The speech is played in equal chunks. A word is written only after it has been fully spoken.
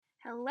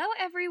Hello,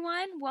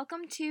 everyone.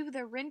 Welcome to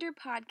the Render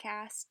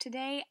Podcast.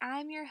 Today,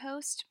 I'm your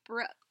host,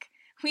 Brooke.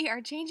 We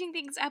are changing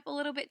things up a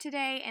little bit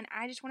today, and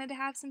I just wanted to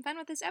have some fun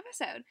with this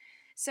episode.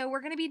 So, we're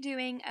going to be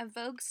doing a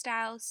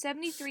Vogue-style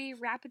 73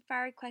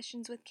 rapid-fire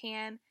questions with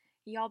Cam.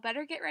 Y'all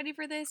better get ready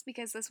for this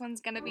because this one's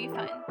going to be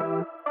fun.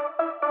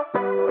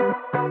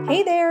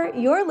 Hey there,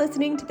 you're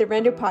listening to the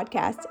Render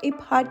Podcast, a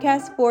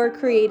podcast for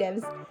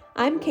creatives.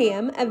 I'm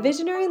Cam, a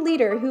visionary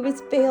leader who has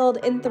failed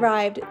and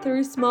thrived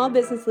through small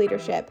business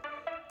leadership.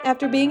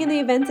 After being in the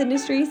events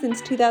industry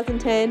since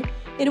 2010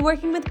 and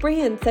working with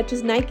brands such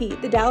as Nike,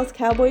 the Dallas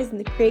Cowboys, and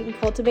the Create and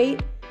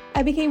Cultivate,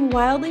 I became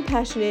wildly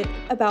passionate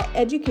about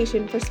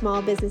education for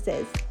small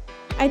businesses.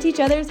 I teach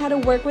others how to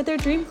work with their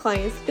dream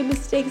clients, the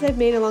mistakes I've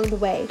made along the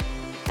way.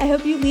 I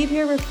hope you leave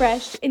here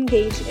refreshed,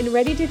 engaged, and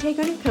ready to take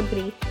on your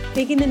company,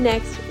 making the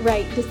next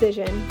right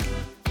decision.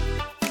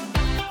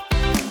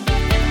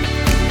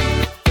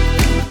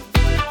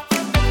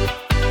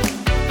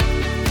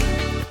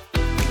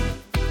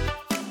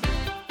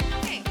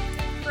 Okay,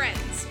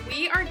 friends,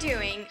 we are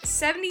doing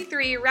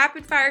 73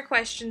 rapid-fire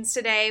questions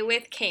today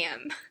with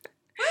Cam.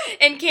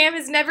 And Cam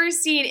has never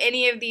seen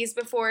any of these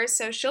before,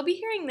 so she'll be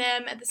hearing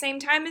them at the same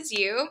time as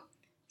you.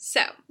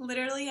 So,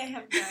 literally, I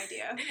have no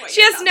idea what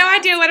she has no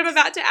idea what I'm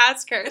about to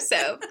ask her,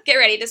 so get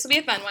ready. This will be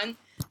a fun one.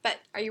 But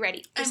are you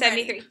ready for I'm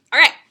 73? ready. All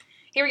right,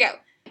 here we go.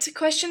 To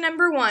question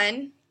number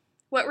 1,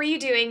 what were you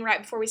doing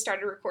right before we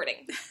started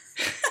recording?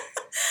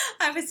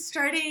 I was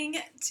starting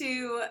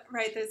to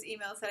write those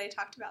emails that I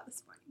talked about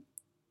this morning.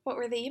 What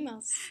were the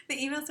emails? The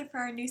emails are for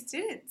our new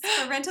students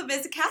for Rental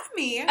Biz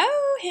Academy.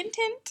 Oh, hint,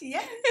 hint.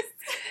 Yes.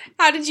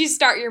 How did you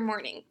start your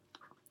morning?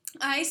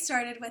 I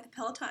started with a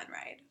Peloton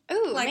ride.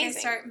 Ooh, like amazing. I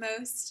start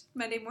most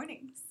Monday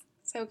mornings.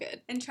 So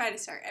good. And try to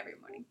start every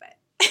morning, but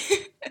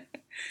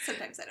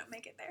sometimes I don't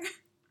make it there.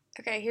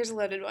 Okay, here's a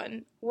loaded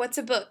one. What's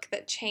a book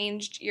that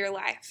changed your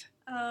life?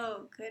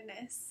 Oh,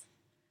 goodness.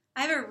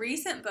 I have a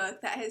recent book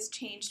that has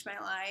changed my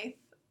life.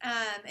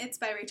 It's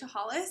by Rachel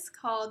Hollis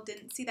called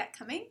Didn't See That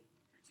Coming.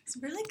 It's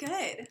really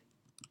good.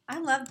 I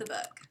love the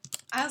book.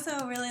 I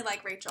also really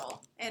like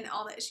Rachel and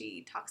all that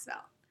she talks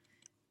about.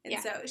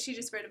 And so she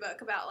just wrote a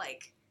book about,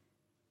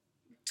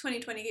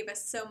 2020 gave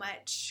us so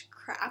much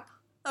crap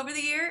over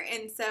the year.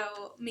 And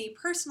so me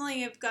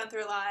personally have gone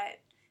through a lot.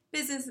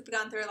 Business has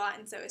gone through a lot.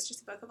 And so it's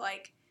just a book of,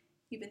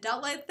 you've been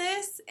dealt with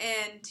this,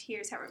 and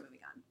here's how we're moving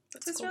on.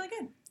 That's so it's cool. really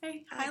good.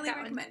 I highly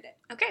recommend it.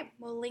 Okay,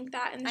 we'll link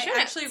that in the show I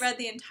notes. actually read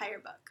the entire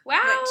book.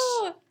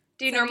 Wow!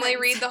 Do you normally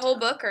sometimes read the whole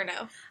book or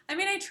no? I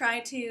mean, I try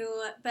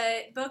to,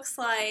 but books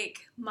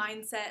like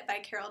Mindset by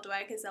Carol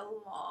Dweck is a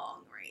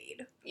long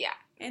read. Yeah.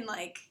 And,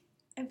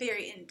 a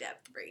very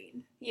in-depth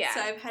read. Yeah.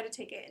 So I've had to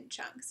take it in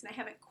chunks, and I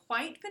haven't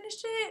quite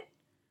finished it.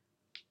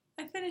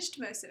 I finished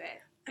most of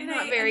it. I'm And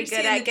not I very good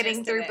understand at the getting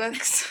gist through of it.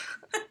 books.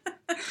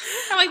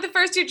 I'm the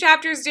first 2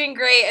 chapters doing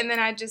great, and then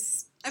I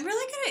just... I'm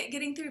really good at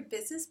getting through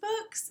business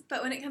books,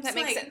 but when it comes That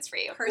to, makes sense for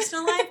you.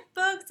 personal life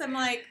books, I'm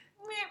like,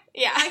 meh.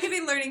 Yeah. I could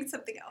be learning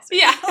something else right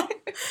Yeah. now.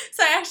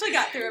 So I actually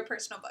got through a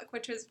personal book,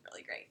 which was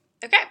really great.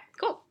 Okay,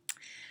 cool.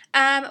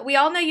 We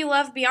all know you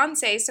love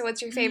Beyonce, so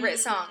what's your favorite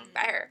song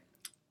by her?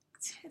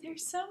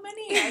 There's so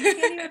many. I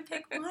can't even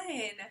pick one.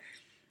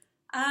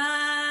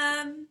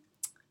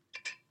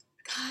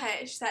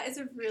 Gosh, that is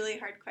a really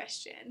hard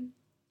question.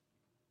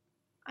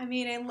 I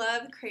mean, I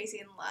love Crazy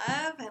in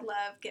Love. I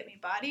love Get Me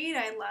Bodied.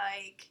 I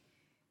like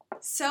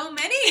so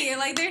many.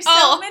 There's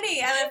so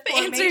many. I love The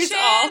Formation. answer is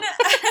all.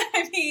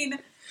 I mean,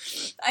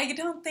 I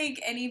don't think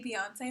any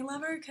Beyonce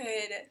lover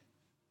could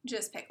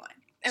just pick one.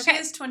 Okay. She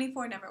has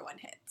 24 number 1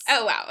 hits.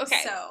 Oh, wow,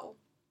 okay. So,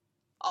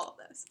 all of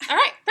those. All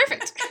right,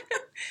 perfect.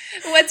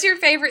 What's your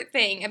favorite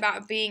thing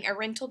about being a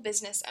rental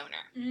business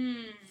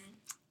owner?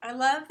 I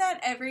love that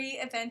every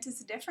event is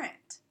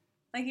different.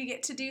 You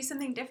get to do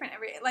something different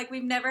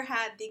we've never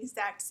had the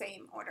exact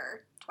same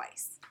order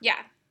twice. Yeah,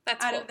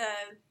 that's Out cool. of the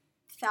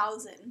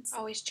thousands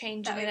Always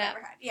changing that we've it up.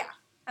 ever had. Yeah,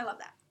 I love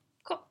that.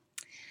 Cool.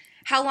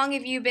 How long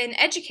have you been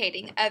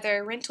educating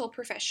other rental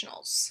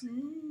professionals?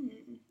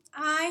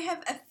 I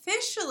have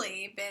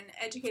officially been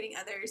educating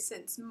others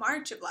since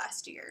March of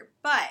last year,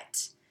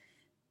 but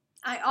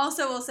I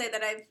also will say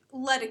that I've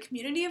led a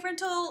community of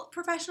rental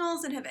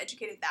professionals and have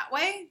educated that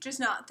way, just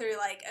not through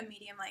a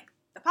medium like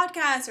the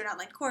podcast or an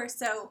online course.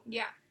 So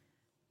Yeah.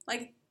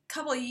 a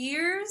couple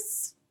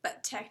years,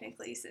 but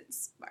technically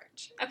since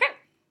March. Okay.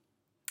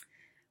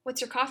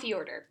 What's your coffee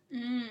order?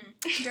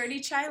 Dirty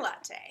chai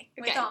latte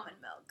with Okay. almond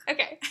milk.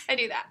 Okay, I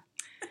do that.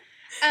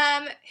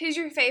 Who's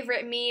your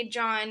favorite, me,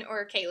 John,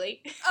 or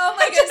Kaylee? Oh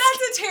my god,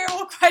 that's a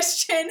terrible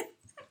question.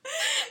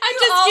 I'm You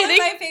just all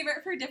kidding. are my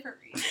favorite for different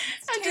reasons.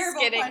 I'm Terrible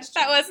just kidding. question.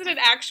 That wasn't an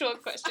actual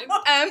question.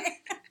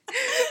 Okay.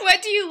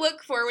 What do you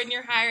look for when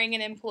you're hiring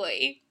an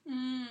employee?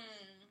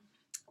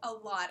 A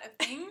lot of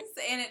things,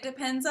 and it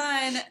depends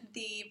on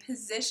the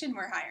position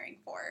we're hiring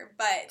for.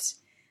 But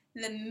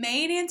the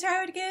main answer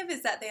I would give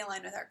is that they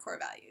align with our core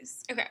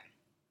values. Okay.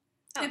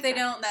 If they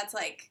don't, that's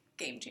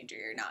game changer.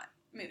 You're not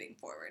moving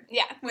forward.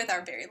 Yeah. With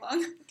our very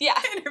long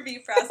Yeah.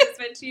 interview process,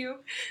 which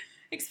you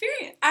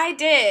experienced. I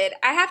did.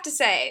 I have to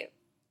say,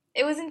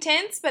 It was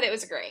intense, but it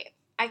was great.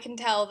 I can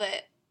tell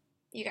that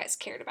you guys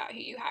cared about who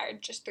you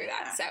hired just through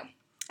that, so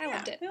I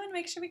loved it. We want to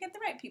make sure we get the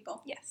right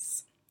people.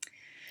 Yes.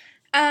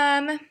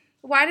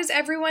 Why does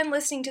everyone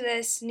listening to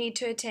this need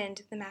to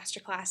attend the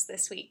masterclass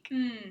this week?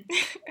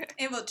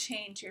 It will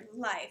change your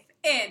life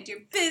and your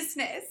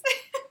business.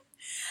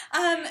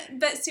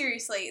 But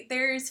seriously,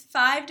 there's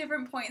 5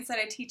 different points that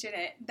I teach in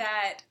it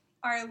that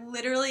are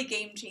literally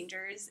game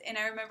changers. And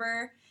I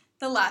remember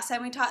the last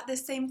time we taught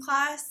this same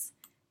class,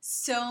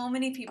 so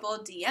many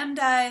people DM'd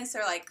us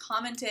or like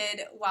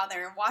commented while they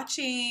were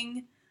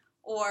watching,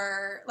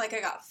 or like I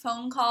got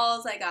phone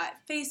calls, I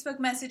got Facebook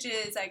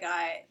messages, I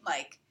got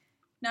like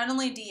not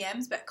only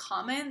DMs but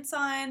comments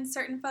on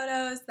certain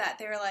photos that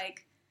they were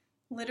like,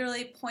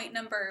 literally point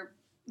number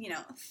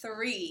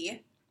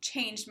 3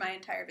 changed my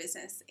entire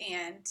business.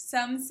 And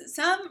some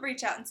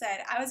reach out and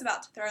said, I was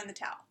about to throw in the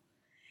towel,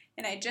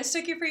 and I just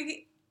took your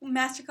free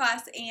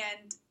masterclass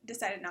and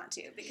decided not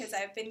to, because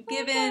I've been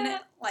given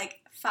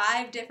like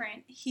 5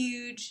 different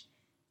huge,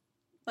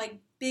 like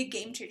big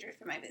game changers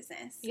for my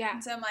business. Yeah.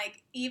 And so I'm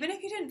like, even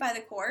if you didn't buy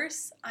the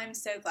course, I'm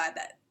so glad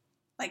that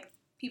like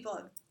people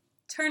have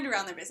turned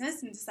around their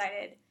business and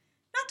decided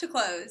not to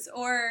close,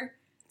 or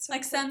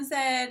like some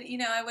said,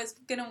 I was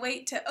going to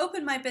wait to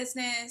open my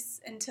business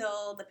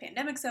until the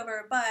pandemic's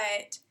over,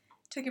 but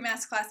took your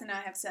masterclass and now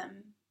I have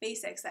some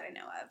basics that I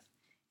know of.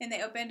 And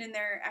they opened and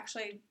they're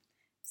actually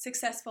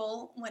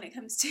successful when it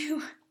comes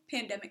to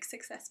pandemic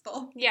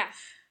successful. Yeah.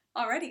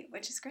 Already,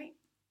 which is great.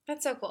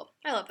 That's so cool.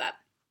 I love that.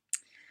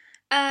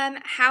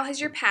 How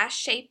has your past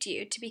shaped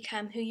you to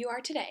become who you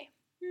are today?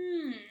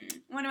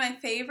 One of my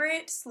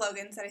favorite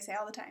slogans that I say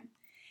all the time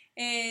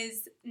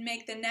is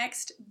make the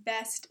next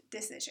best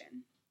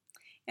decision.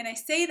 And I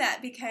say that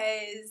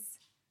because,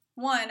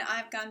 one,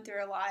 I've gone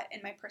through a lot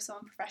in my personal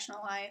and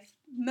professional life.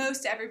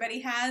 Most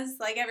everybody has.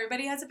 Like,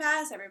 everybody has a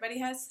past. Everybody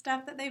has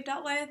stuff that they've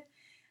dealt with.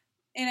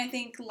 And I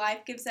think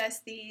life gives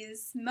us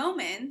these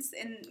moments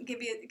and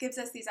gives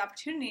us these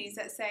opportunities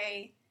that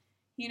say,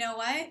 you know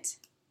what?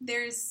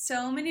 There's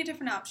so many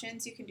different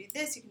options. You can do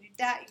this, you can do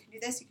that, you can do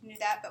this, you can do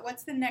that. But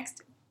what's the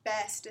next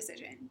best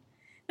decision?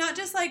 Not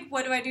just like,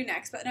 what do I do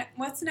next? But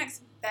what's the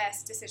next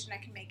best decision I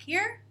can make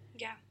here?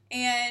 Yeah.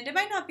 And it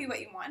might not be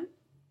what you want,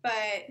 but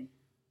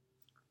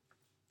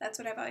that's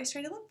what I've always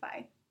tried to live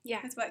by.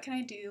 Yeah. Is what can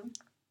I do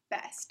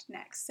best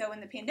next? So when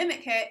the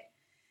pandemic hit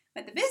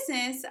at the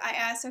business, I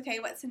asked, okay,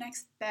 what's the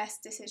next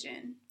best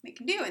decision we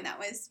can do? And that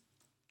was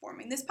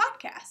forming this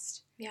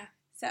podcast. Yeah.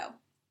 So.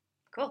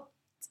 Cool.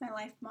 It's my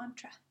life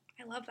mantra.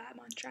 I love that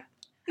mantra.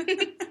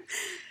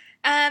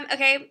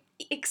 Okay,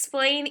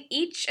 explain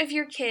each of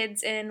your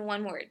kids in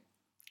one word.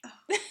 Oh,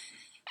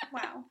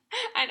 wow.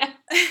 I know.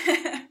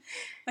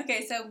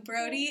 Okay, so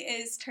Brody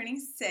is turning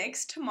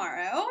 6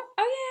 tomorrow.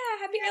 Oh,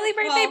 yeah. Happy early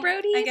birthday,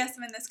 Brody. I guess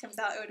when this comes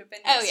out, it would have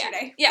been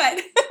yesterday. Yeah.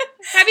 But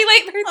happy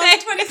late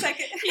birthday. On the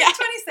 22nd. Yeah.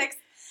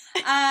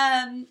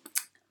 26th.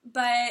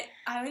 But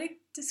I would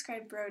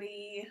describe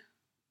Brody,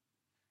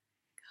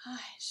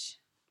 gosh.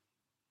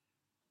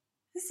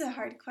 This is a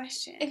hard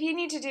question. If you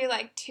need to do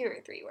like 2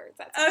 or 3 words,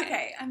 that's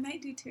okay. I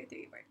might do 2 or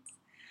 3 words.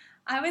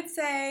 I would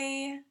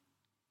say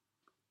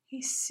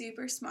he's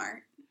super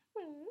smart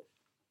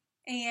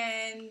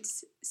and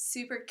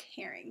super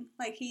caring.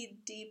 Like, he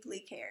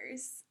deeply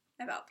cares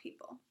about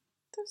people.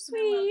 So sweet.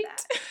 I love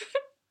that.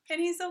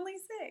 And he's only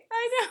 6.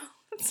 I know.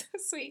 That's so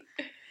sweet.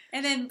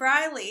 And then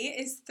Briley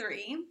is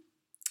 3,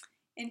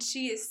 and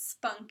she is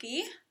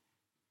spunky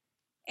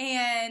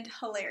and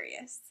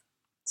hilarious.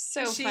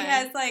 So she fun.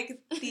 has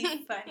like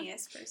the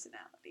funniest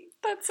personality.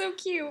 That's so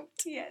cute.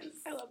 Yes.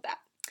 I love that.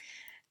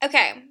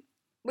 Okay.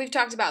 We've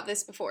talked about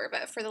this before,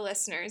 but for the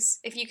listeners,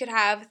 if you could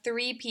have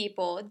 3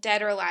 people,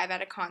 dead or alive,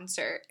 at a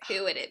concert,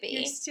 who would it be?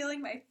 You're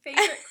stealing my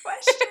favorite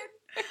question.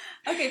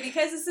 Okay,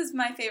 because this is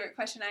my favorite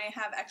question, I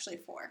have actually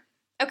 4.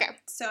 Okay.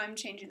 So I'm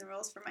changing the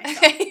rules for myself.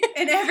 Okay.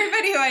 And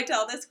everybody who I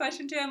tell this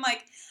question to, I'm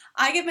like,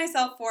 I give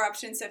myself 4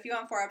 options, so if you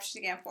want 4 options,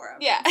 you can have 4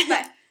 options. Yeah.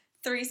 But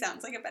 3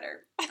 sounds like a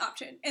better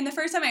option. And the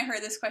first time I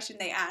heard this question,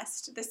 they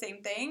asked the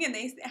same thing, and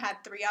they had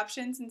 3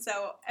 options. And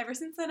so ever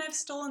since then, I've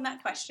stolen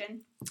that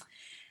question.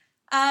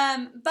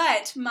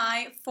 But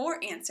my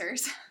 4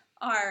 answers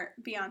are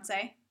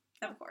Beyonce,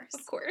 of course.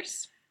 Of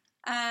course.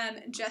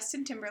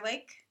 Justin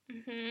Timberlake,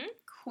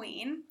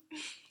 Queen,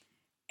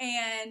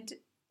 and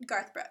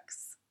Garth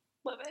Brooks.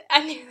 Love it.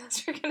 I knew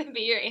those were going to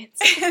be your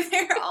answers.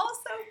 They're all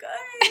so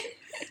good.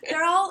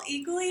 They're all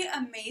equally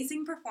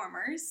amazing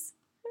performers.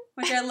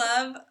 Which I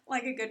love,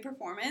 like, a good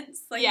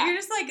performance. Like, if you're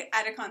just, like,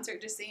 at a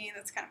concert just singing,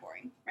 that's kind of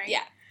boring, right?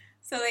 Yeah.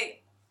 So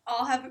they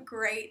all have a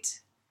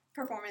great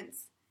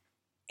performance.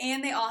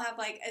 And they all have,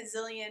 like, a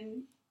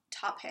zillion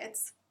top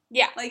hits.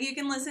 Yeah. Like, you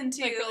can listen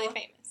to, like, really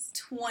famous.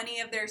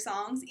 20 of their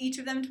songs. Each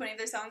of them, 20 of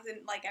their songs,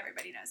 and, like,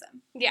 everybody knows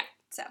them. Yeah.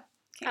 So,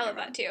 I love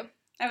that, too.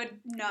 I would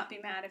not be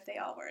mad if they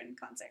all were in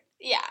concert.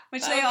 Yeah.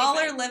 Which they all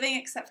are living,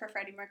 except for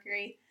Freddie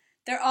Mercury.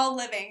 They're all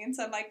living. And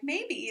so I'm like,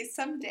 maybe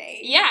someday.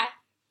 Yeah.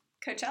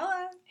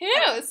 Coachella. Who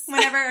knows?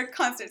 Whenever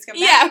concerts come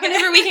back. Yeah,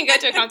 whenever we can go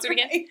to a concert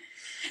again.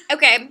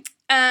 Okay.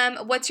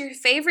 What's your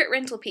favorite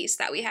rental piece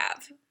that we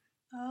have?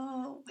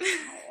 Oh,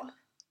 wow.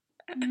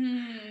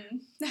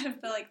 Out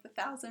of the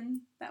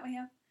 1,000 that we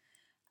have.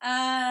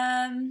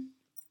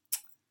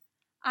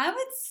 I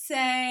would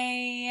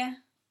say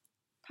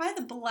probably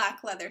the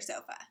black leather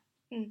sofa.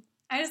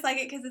 I just like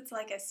it because it's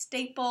like a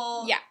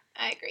staple. Yeah,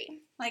 I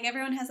agree. Like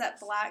everyone has that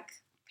black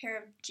pair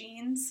of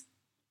jeans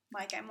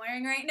like I'm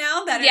wearing right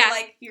now that are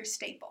like your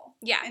staple.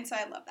 Yeah. And so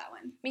I love that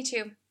one. Me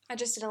too. I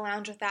just did a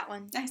lounge with that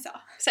one. I saw.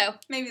 So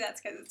maybe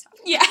that's because it's tough.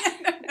 Yeah.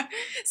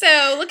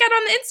 So look out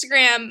on the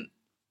Instagram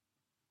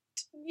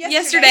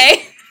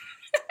yesterday.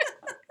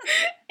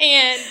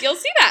 And you'll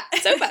see that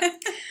sofa.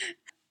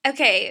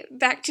 Okay,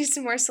 back to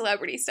some more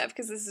celebrity stuff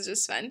because this is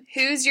just fun.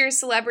 Who's your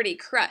celebrity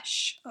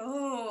crush?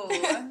 Oh.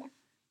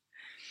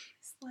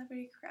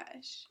 Celebrity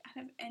crush.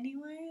 Out of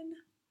anyone?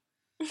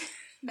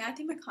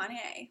 Matthew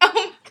McConaughey.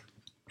 Oh.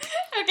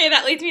 Okay,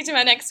 that leads me to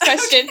my next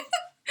question. Okay.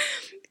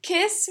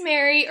 Kiss,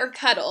 marry, or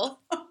cuddle?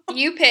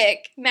 You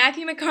pick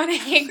Matthew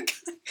McConaughey,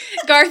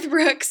 Garth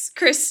Brooks,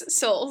 Chris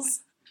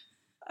Soules.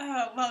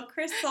 Oh, well,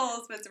 Chris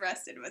Soules was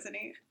arrested, wasn't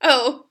he?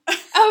 Oh,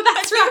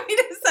 that's right. We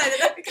decided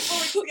that we could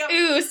only go.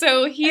 Ooh,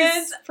 so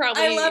he's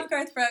probably... I love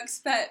Garth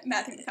Brooks, but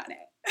Matthew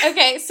McConaughey.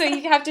 Okay, so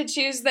you have to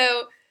choose,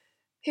 though,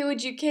 who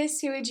would you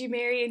kiss, who would you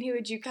marry, and who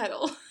would you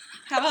cuddle?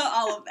 How about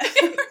all of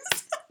them?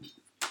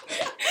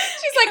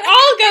 She's like,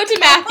 I'll go to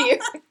Matthew.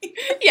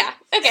 Yeah,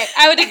 okay,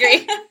 I would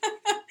agree.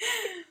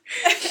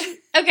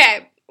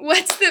 Okay,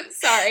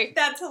 sorry.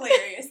 That's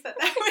hilarious that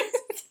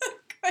was the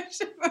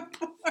question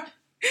before.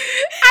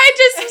 I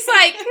just was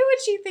like, who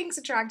would she think's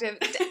attractive?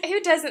 Who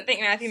doesn't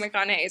think Matthew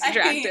McConaughey is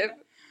attractive?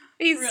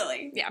 He's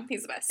really, yeah,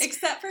 he's the best.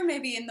 Except for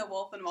maybe in The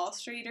Wolf in Wall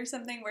Street or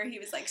something where he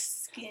was like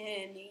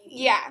skinny.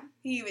 Yeah,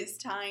 he was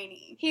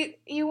tiny.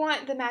 You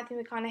want the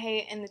Matthew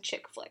McConaughey in the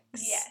chick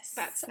flicks? Yes,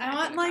 that's. I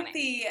want like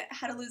the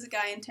How to Lose a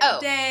Guy in 10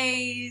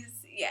 Days.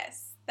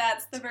 Yes,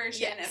 that's the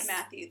version of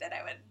Matthew that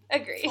I would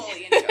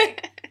fully enjoy.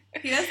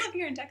 He does live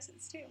here in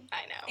Texas too.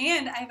 I know.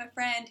 And I have a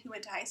friend who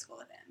went to high school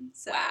with him.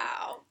 So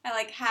wow. I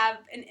like have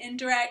an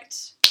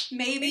indirect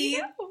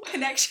maybe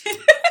connection.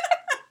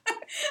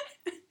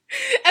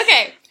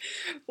 Okay.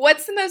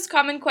 What's the most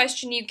common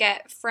question you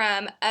get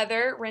from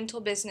other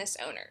rental business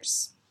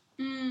owners?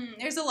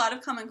 There's a lot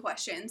of common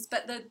questions,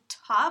 but the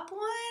top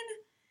one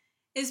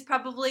is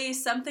probably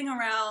something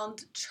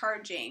around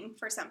charging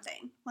for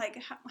something.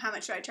 Like how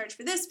much do I charge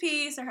for this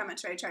piece, or how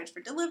much do I charge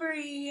for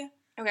delivery?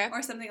 Okay.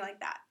 Or something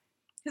like that.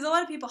 Because a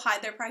lot of people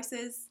hide their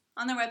prices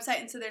on their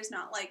website, and so there's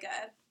not like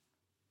a,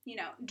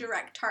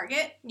 direct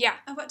target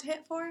of what to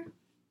hit for.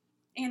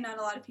 And not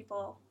a lot of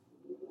people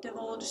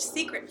divulge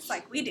secrets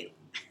like we do.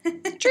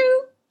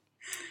 True.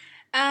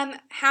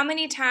 How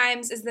many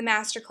times is the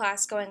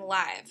masterclass going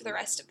live the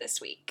rest of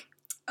this week?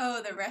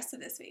 Oh, the rest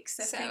of this week.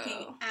 So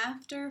thinking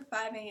after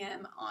 5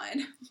 a.m.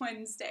 on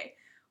Wednesday.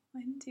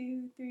 1,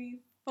 2, 3,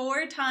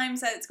 4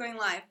 times that it's going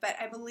live. But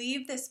I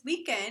believe this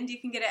weekend you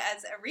can get it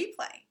as a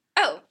replay.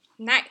 Oh,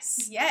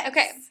 nice. Yes.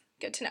 Okay,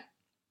 good to know.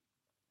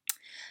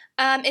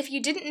 If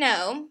you didn't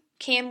know,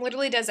 Cam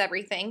literally does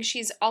everything.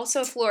 She's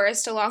also a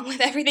florist along with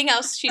everything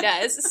else she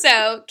does.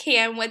 So,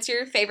 Cam, what's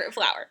your favorite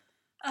flower?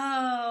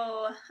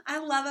 Oh, I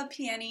love a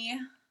peony.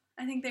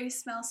 I think they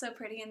smell so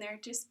pretty and they're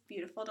just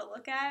beautiful to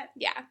look at.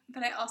 Yeah.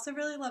 But I also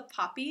really love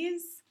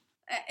poppies.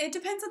 It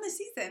depends on the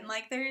season.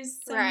 Like, there's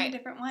so many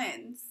different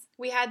ones.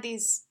 We had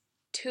these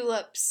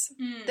tulips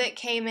that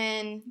came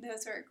in.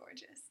 Those were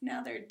gorgeous.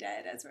 Now they're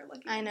dead as we're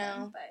looking at them. I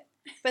know.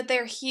 But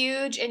they're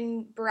huge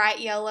and bright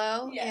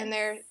yellow, and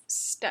they're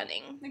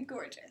stunning. They're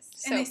gorgeous.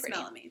 So and they pretty.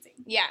 Smell amazing.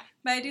 Yeah.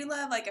 But I do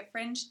love, like, a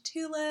fringed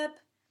tulip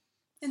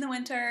in the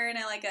winter, and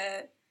I like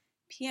a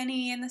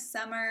peony in the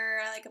summer.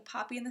 I like a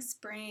poppy in the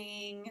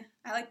spring.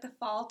 I like the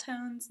fall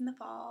tones in the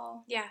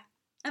fall. Yeah.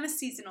 I'm a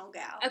seasonal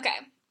gal. Okay.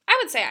 I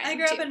would say I am,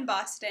 grew up in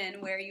Boston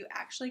where you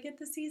actually get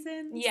the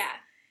seasons. Yeah.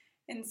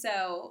 And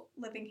so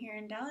living here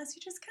in Dallas,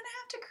 you just kind of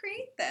have to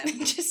create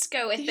them. Just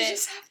go with it. You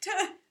just have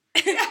to.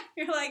 Yeah,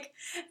 you're like,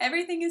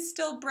 everything is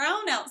still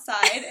brown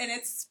outside and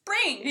it's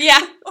spring. Yeah.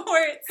 Or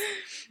it's,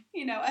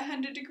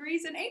 100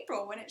 degrees in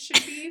April when it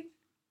should be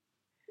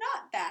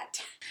not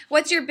that.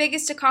 What's your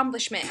biggest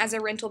accomplishment as a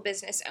rental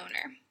business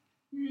owner?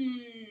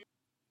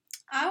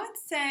 I would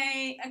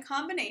say a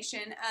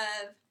combination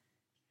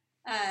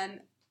of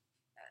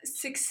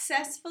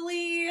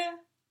successfully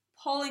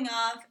pulling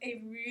off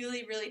a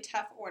really, really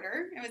tough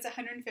order. It was a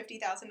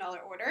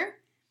 $150,000 order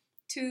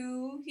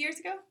 2 years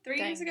ago, 3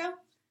 years ago.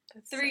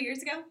 That's 3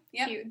 years ago.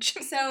 Yep. Huge.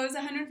 So it was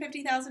a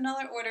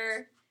 $150,000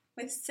 order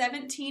with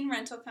 17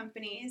 rental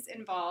companies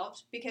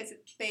involved because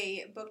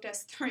they booked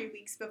us 3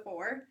 weeks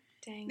before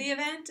the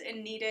event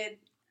and needed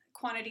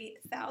quantity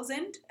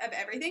 1,000 of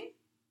everything.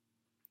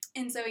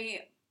 And so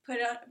we put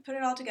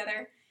it all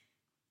together.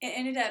 It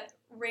ended up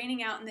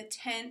raining out, and the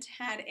tent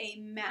had a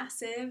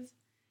massive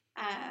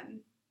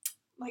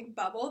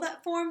bubble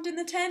that formed in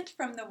the tent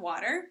from the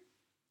water.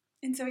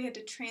 And so we had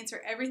to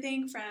transfer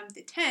everything from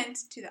the tent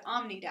to the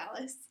Omni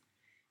Dallas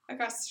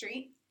across the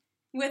street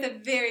with a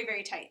very,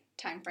 very tight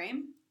time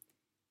frame.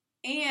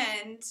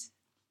 And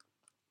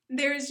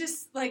There's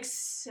just, like,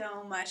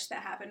 so much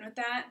that happened with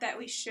that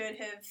we should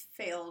have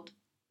failed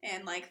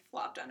and, like,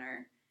 flopped on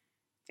our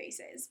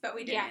faces, but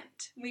we didn't.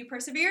 Yeah. We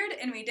persevered,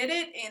 and we did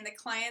it, and the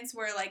clients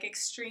were, like,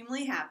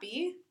 extremely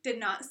happy, did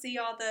not see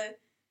all the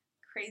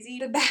crazy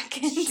The back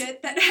end.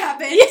 shit that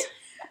happened,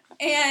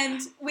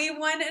 and we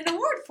won an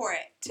award for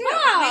it, too.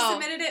 Wow. We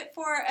submitted it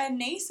for a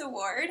NACE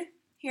award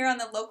here on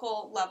the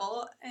local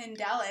level in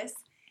Dallas,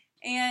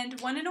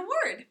 and won an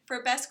award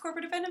for Best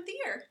Corporate Event of the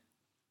Year.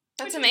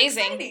 That's which is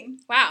amazing. exciting.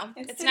 Wow.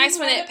 It's It's nice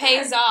when sitting it right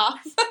pays there. off.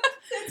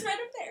 It's right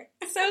up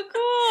there. So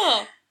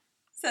cool.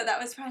 So that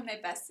was probably my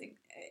best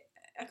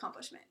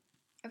accomplishment.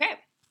 Okay.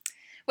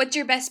 What's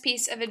your best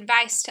piece of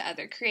advice to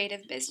other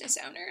creative business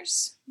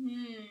owners?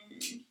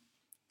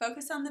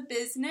 Focus on the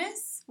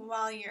business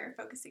while you're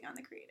focusing on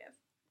the creative.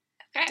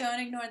 Okay. Don't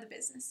ignore the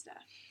business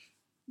stuff.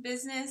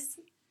 Business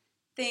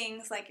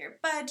things like your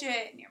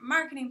budget and your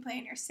marketing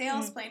plan, your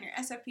sales plan, your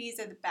SOPs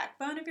are the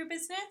backbone of your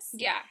business.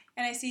 Yeah.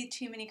 And I see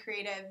too many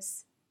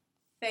creatives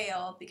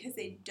fail because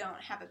they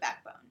don't have a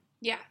backbone.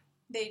 Yeah.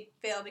 They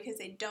fail because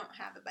they don't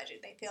have a budget.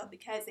 They fail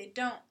because they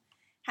don't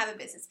have a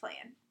business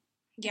plan.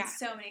 Yeah. And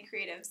so many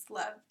creatives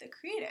love the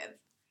creative,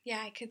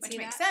 Yeah, I could which see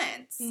makes that.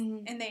 sense.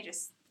 Mhm. And they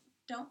just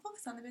don't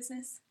focus on the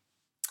business.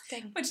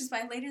 Dang. Which is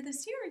why later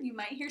this year you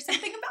might hear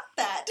something about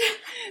that.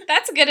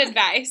 That's good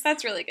advice.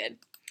 That's really good.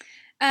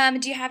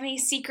 Do you have any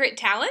secret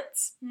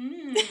talents?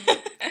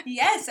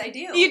 Yes, I do.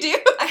 You do?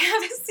 I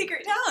have a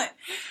secret talent.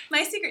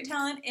 My secret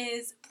talent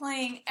is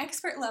playing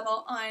expert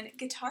level on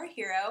Guitar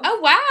Hero Oh,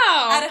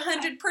 wow. at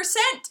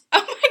 100%.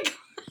 Oh, my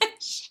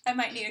gosh. I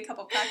might need a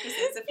couple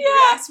practices. If Yeah.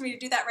 you ask me to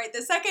do that right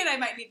this second, I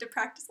might need to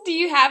practice. Do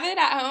you have it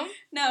at home?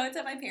 No, it's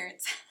at my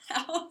parents'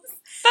 house.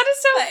 That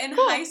is so But in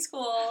cool. high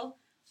school,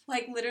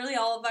 like, literally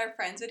all of our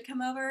friends would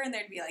come over, and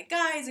there'd be, like,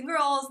 guys and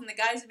girls, and the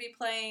guys would be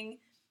playing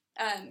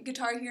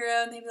Guitar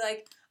Hero, and they'd be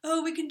like,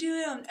 oh, we can do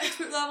it on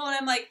expert level, and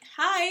I'm like,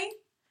 hi,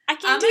 I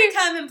can I'm do going to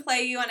come and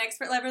play you on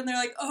expert level, and they're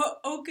like, oh,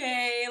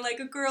 okay, like,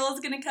 a girl is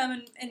going to come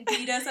and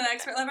beat us on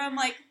expert level. I'm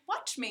like,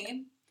 watch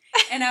me,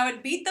 and I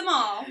would beat them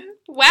all.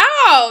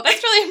 Wow,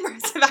 that's really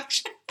impressive,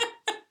 actually.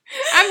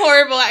 I'm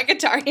horrible at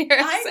Guitar Hero.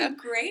 I'm So.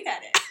 great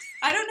at it.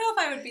 I don't know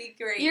if I would be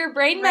great. Your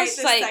brain right must,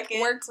 this like, second.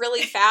 work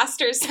really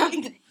fast or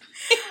something.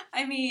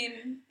 I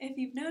mean, if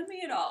you've known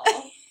me at all,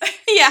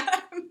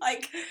 Yeah, I'm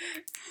like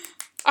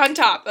on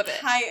top of it.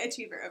 high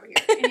achiever over here.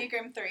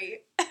 Enneagram 3.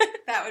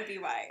 That would be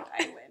why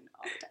I win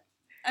all the time.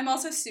 I'm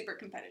also super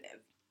competitive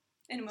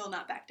and will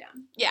not back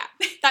down. Yeah,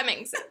 that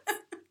makes sense.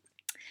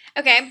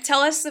 Okay,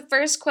 tell us the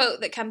first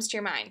quote that comes to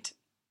your mind.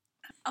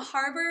 A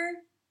harbor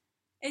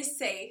is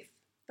safe,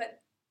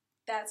 but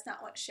that's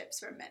not what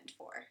ships were meant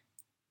for,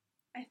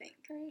 I think.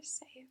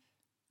 Safe.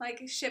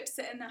 Like, ships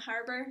sit in a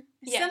harbor.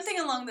 Yes. Something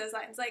along those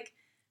lines. Like,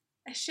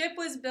 a ship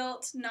was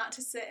built not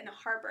to sit in a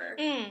harbor.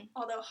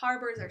 Although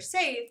harbors are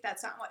safe,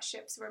 that's not what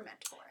ships were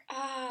meant for.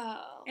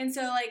 Oh. And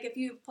so, like, if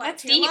you apply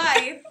That's it to your deep.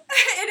 life,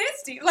 it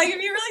is deep. Like,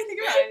 if you really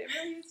think about it, it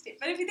really is deep.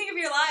 But if you think of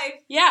your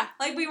life, Yeah.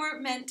 like, we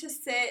weren't meant to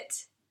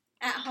sit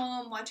at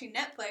home watching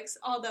Netflix,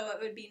 although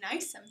it would be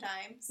nice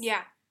sometimes.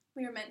 Yeah.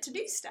 We were meant to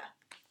do stuff.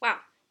 Wow.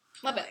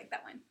 Love I it. like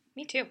that one.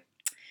 Me too.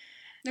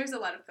 There's a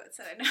lot of quotes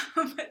that I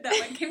know, but that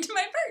one came to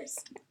mind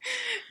first.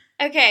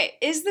 Okay,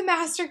 is the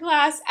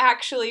masterclass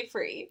actually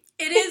free?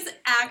 It is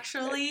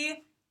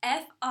actually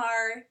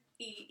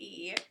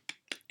FREE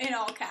in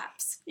all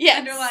caps. Yes.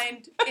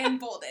 Underlined and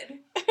bolded.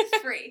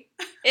 Free.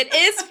 It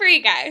is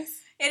free,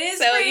 guys. It is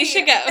So free. you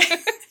should go.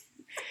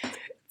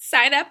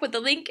 Sign up with the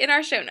link in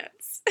our show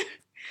notes.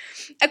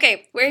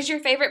 Okay, where's your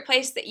favorite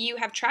place that you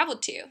have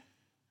traveled to?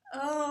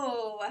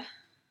 Oh,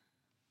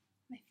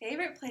 my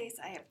favorite place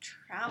I have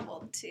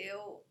traveled to.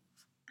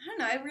 I don't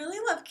know. I really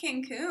love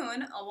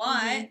Cancun a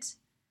lot.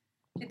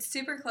 Mm-hmm. It's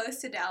super close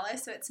to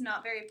Dallas, so it's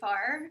not very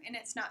far, and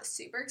it's not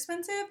super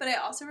expensive, but I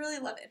also really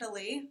love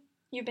Italy.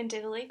 You've been to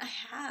Italy? I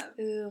have.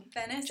 Ooh,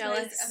 Venice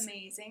jealous. is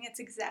amazing. It's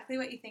exactly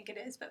what you think it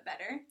is, but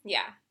better,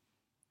 yeah.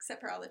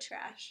 except for all the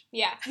trash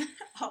Yeah.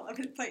 all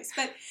over the place.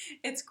 But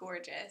it's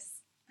gorgeous.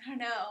 I don't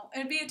know. It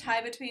would be a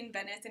tie between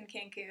Venice and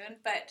Cancun,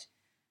 but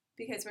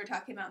because we're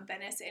talking about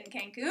Venice and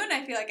Cancun,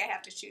 I feel like I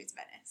have to choose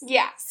Venice.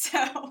 Yeah.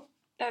 So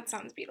That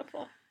sounds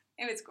beautiful.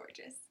 it was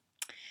gorgeous.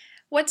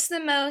 What's the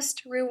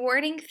most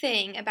rewarding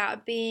thing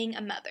about being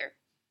a mother?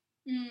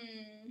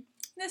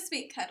 The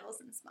sweet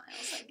cuddles and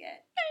smiles I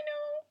get. I know.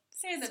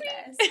 They're the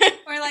Sweet. best.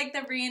 Or like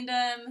the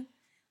random,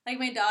 like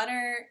my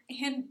daughter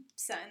and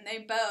son, they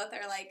both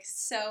are like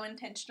so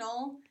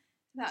intentional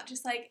about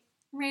just like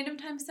random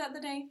times throughout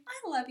the day.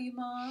 I love you,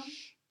 Mom.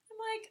 I'm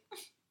like,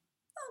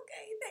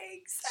 okay,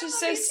 thanks. It's I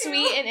just love so you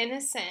too." sweet and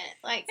innocent.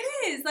 Like,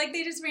 It is. Like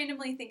they just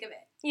randomly think of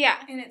it.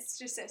 yeah. And it's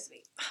just so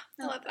sweet.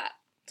 I love that.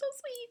 So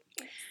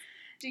sweet.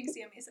 Jinx,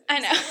 you owe me a I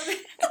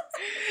know.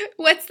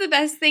 What's the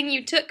best thing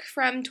you took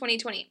from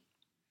 2020?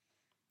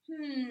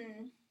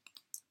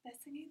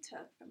 Best thing I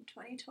took from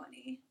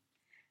 2020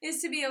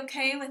 is to be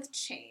okay with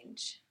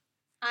change.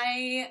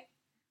 I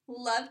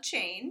love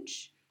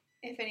change.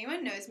 If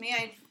anyone knows me,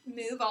 I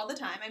move all the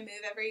time. I move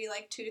every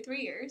like 2 to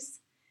 3 years.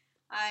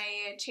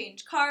 I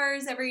change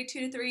cars every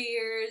 2 to 3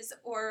 years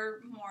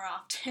or more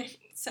often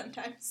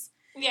sometimes.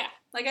 Yeah.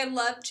 Like, I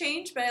love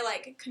change, but I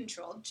like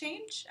controlled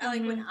change. I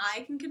like when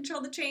I can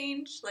control the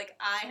change. Like,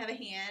 I have a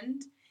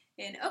hand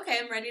in, okay,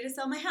 I'm ready to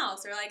sell my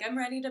house. Or, like, I'm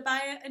ready to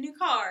buy a new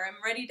car.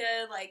 I'm ready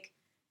to, like,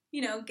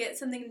 you know, get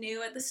something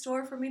new at the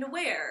store for me to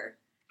wear.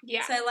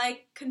 Yeah. So I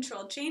like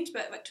controlled change,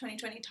 but what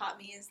 2020 taught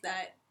me is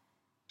that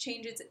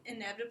change is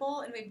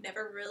inevitable, and we've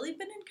never really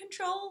been in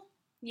control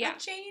of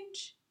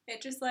change.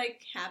 It just,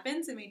 like,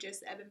 happens, and we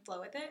just ebb and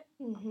flow with it.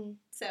 Mm-hmm.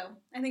 So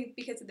I think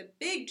because of the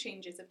big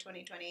changes of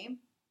 2020,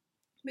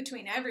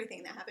 between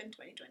everything that happened in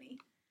 2020,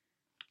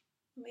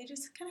 we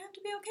just kind of have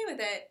to be okay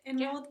with it and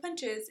roll with the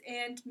punches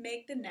and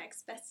make the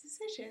next best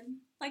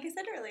decision, like I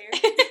said earlier.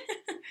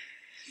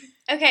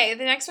 Okay,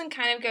 the next one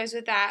kind of goes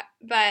with that,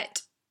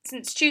 but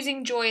since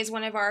choosing joy is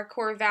one of our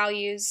core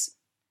values,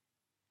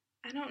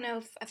 I don't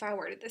know if I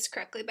worded this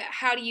correctly, but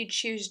how do you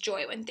choose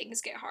joy when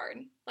things get hard?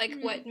 Like,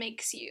 what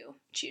makes you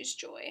choose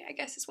joy, I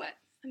guess is what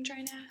I'm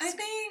trying to ask. I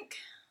think,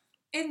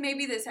 and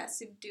maybe this has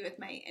to do with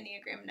my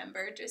Enneagram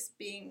number, just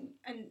being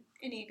an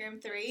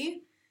Enneagram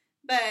 3,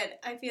 but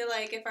I feel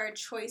like if our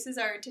choices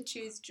are to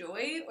choose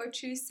joy or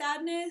choose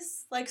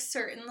sadness, like,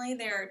 certainly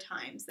there are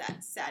times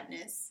that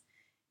sadness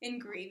and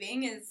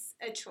grieving is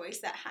a choice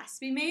that has to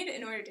be made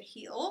in order to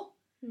heal,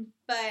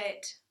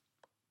 but,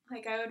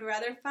 like, I would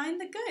rather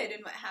find the good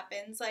in what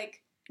happens.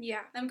 Like,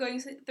 I'm going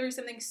through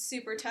something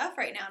super tough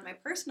right now in my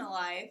personal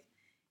life,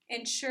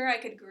 and sure, I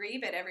could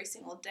grieve it every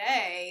single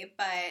day,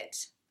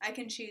 but I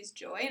can choose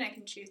joy, and I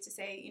can choose to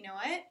say, you know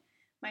what?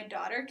 My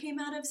daughter came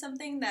out of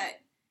something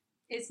that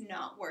is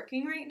not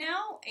working right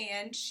now,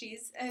 and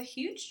she's a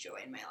huge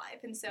joy in my life.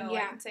 And so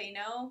I can say, you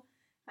know,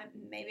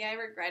 maybe I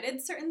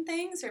regretted certain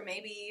things, or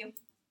maybe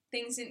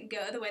things didn't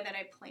go the way that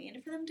I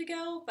planned for them to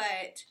go,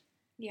 but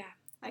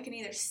I can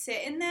either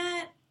sit in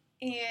that,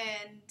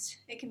 and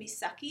it can be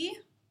sucky,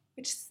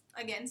 which,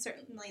 again,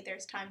 certainly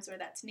there's times where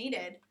that's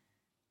needed,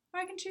 or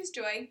I can choose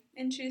joy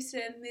and choose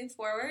to move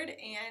forward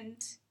and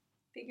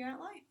figure out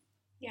life.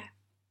 Yeah.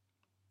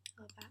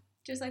 Love that.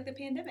 Just like the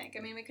pandemic.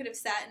 I mean, we could have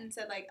sat and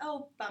said, like,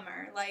 oh,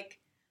 bummer, like,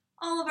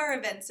 all of our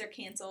events are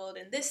canceled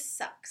and this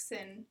sucks.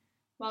 And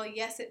while,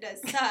 yes, it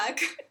does suck,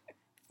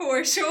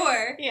 for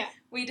sure,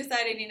 we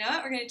decided, you know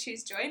what, we're going to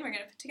choose joy, and we're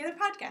going to put together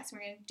podcasts, and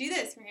we're going to do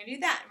this, and we're going to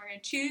do that, and we're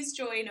going to choose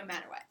joy no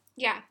matter what.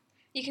 Yeah.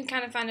 You can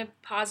kind of find a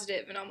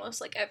positive in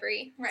almost, like,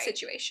 every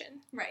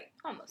situation. Right.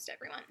 Almost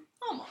everyone.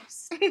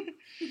 Almost.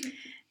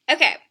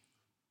 Okay.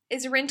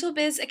 Is Rental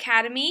Biz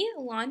Academy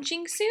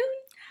launching soon?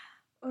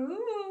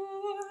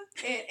 Ooh,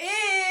 it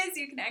is.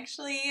 You can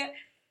actually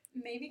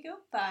maybe go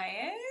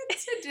buy it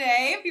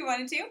today if you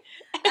wanted to.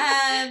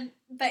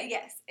 But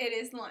yes, it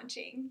is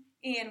launching,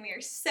 and we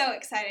are so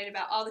excited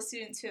about all the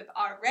students who have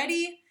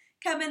already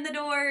come in the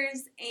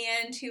doors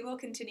and who will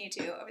continue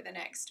to over the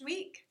next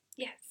week.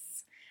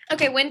 Yes.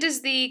 Okay, when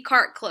does the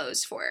cart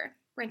close for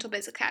Rental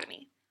Biz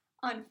Academy?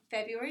 On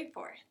February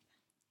 4th.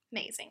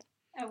 Amazing.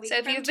 A week so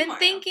if from you've tomorrow. been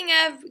thinking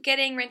of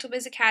getting Rental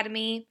Biz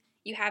Academy,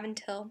 you have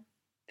until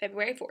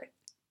February 4th.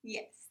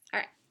 Yes. All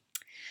right.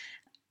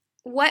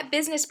 What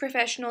business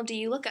professional do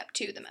you look up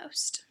to the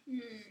most?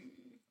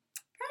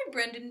 Probably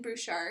Brendan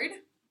Bouchard.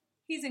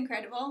 He's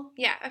incredible.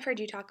 Yeah, I've heard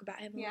you talk about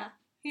him a lot.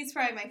 He's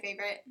probably my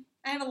favorite.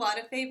 I have a lot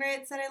of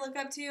favorites that I look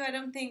up to. I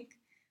don't think,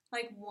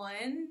 like,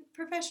 one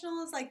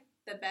professional is, like,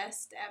 the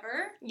best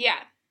ever. Yeah.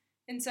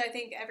 And so I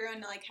think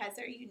everyone, like, has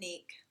their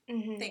unique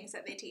things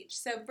that they teach.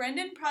 So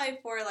Brendan probably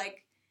for,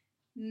 like,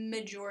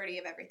 majority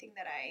of everything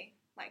that I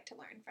like to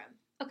learn from.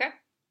 Okay.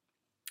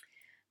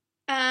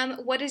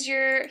 What is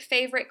your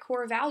favorite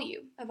core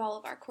value of all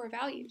of our core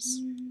values?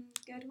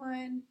 Good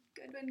one.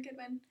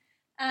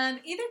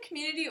 Either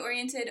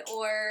community-oriented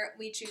or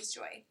we choose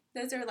joy.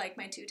 Those are, like,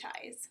 my two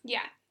ties.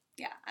 Yeah.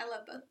 Yeah, I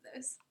love both of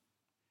those.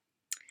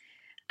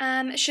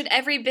 Should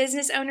every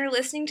business owner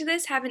listening to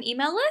this have an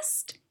email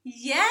list?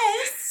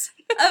 Yes!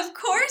 Of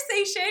course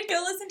they should.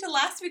 Go listen to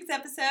last week's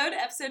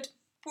episode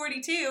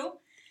 42.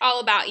 All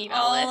about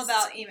email lists. All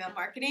about email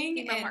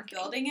marketing and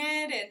building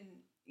it. And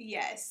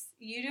yes,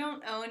 you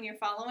don't own your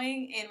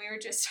following. And we were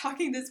just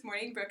talking this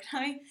morning, Brooke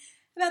and I,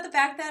 about the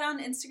fact that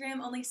on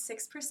Instagram, only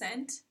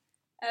 6%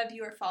 of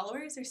your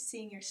followers are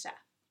seeing your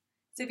stuff.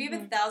 So if you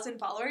have 1,000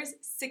 followers,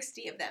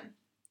 60 of them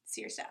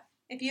see your stuff.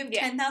 If you have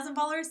 10,000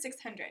 followers,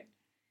 600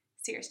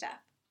 see your stuff,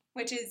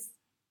 which is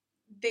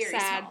very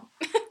small.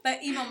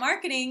 But email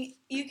marketing,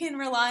 you can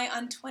rely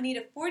on 20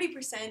 to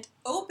 40%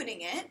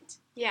 opening it.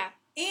 Yeah.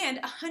 And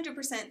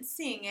 100%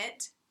 seeing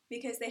it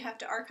because they have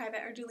to archive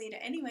it or delete it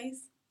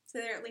anyways. So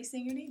they're at least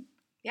seeing your name.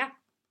 Yeah.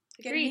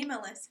 Get an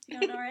email list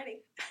if you don't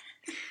already.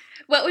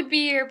 What would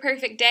be your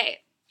perfect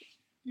day?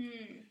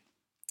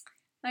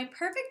 My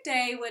perfect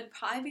day would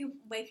probably be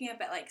waking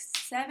up at like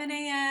 7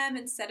 a.m.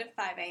 instead of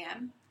 5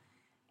 a.m.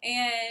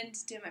 and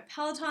doing my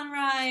Peloton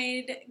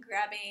ride,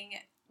 grabbing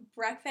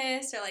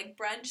breakfast or like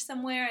brunch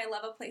somewhere. I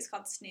love a place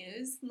called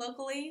Snooze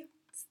locally.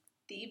 It's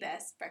the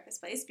best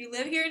breakfast place. If you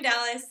live here in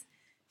Dallas,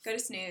 go to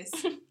Snooze.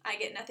 I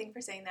get nothing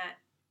for saying that,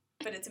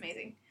 but it's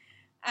amazing.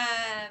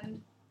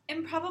 And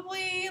And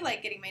probably,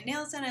 like, getting my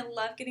nails done. I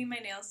love getting my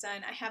nails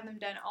done. I have them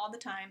done all the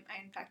time.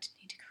 I, in fact,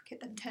 need to go get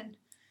them done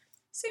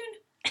soon.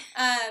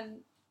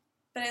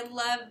 But I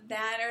love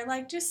that. Or,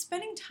 like, just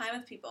spending time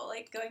with people.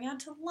 Like, going out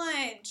to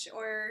lunch.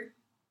 Or,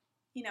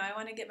 you know, I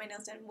want to get my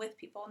nails done with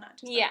people, not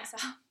just by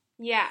myself.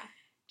 Yeah.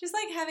 Just,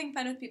 like, having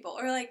fun with people.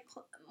 Or, like,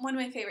 one of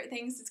my favorite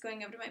things is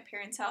going over to my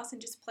parents' house and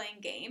just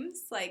playing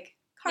games. Like,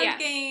 card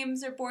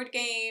games or board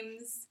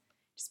games.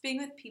 Just being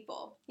with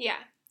people. Yeah.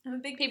 I'm a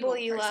big people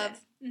you person.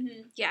 love.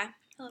 Mm-hmm. Yeah,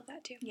 I love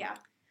that too. Yeah.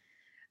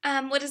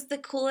 What is the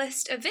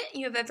coolest event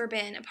you have ever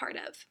been a part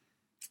of?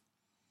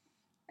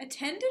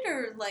 Attended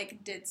or,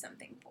 like, did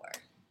something for?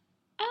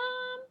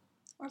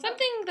 Or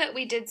something that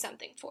we did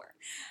something for.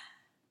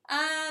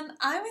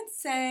 I would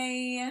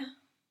say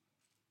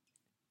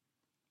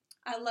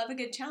I love a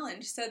good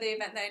challenge. So the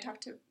event that I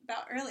talked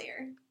about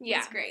earlier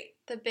was great.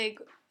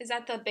 Is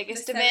that the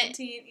biggest the event?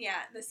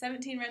 The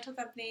 17 rental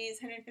companies,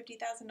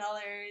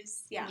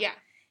 $150,000. Yeah. Yeah.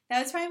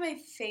 That was probably my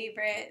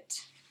favorite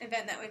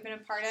event that we've been a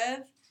part of.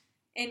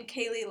 And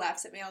Kaylee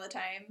laughs at me all the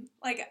time.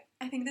 Like,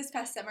 I think this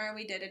past summer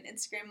we did an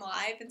Instagram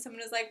Live, and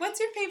someone was like,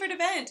 "What's your favorite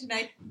event?" And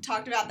I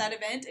talked about that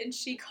event, and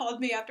she called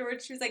me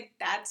afterwards. She was like,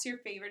 "That's your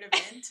favorite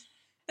event?"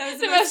 That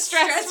was the most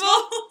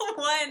stressful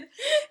one.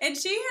 And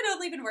she had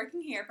only been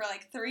working here for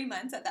like 3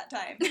 months at that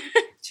time.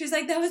 She was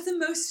like, "That was the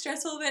most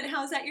stressful event.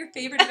 How is that your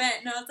favorite event?"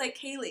 And I was like,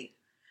 "Kaylee,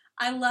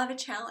 I love a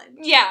challenge.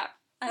 Yeah.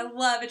 I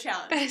love a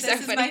challenge. This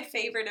is my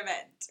favorite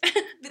event."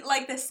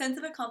 Like, the sense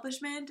of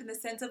accomplishment and the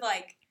sense of,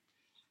 like,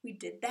 we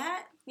did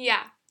that.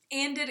 Yeah.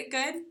 And did it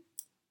good?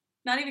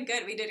 Not even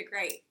good. We did it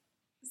great.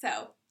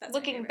 So, that's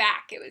looking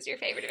back, it was your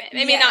favorite event.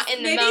 Maybe not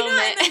in the moment.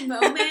 Maybe not in the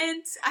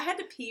moment. I had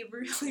to pee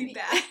really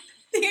bad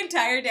the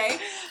entire day.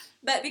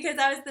 But because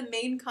I was the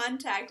main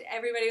contact,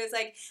 everybody was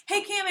like,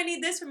 "Hey, Cam, I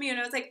need this from you." And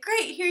I was like,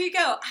 "Great, here you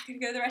go." I gotta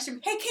go to the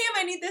restroom. "Hey, Cam,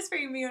 I need this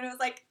from you." And I was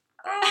like,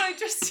 "Oh, I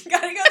just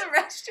gotta go to the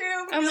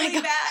restroom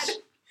really bad."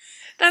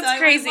 That's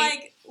crazy. I went,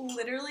 like,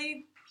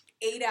 literally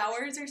 8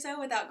 hours or so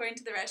without going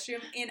to the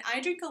restroom. And I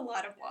drink a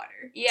lot of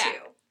water,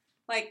 too.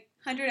 Like,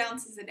 100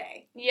 ounces a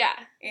day. Yeah.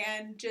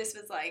 And just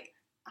was like,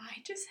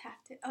 I just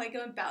have to, like,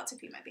 I'm about to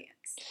pee my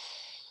pants.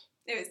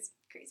 It was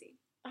crazy.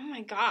 Oh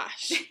my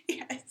gosh.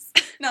 Yes.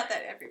 Not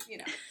that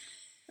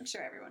I'm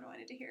sure everyone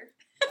wanted to hear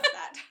about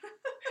that.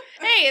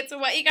 Hey, it's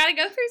what you gotta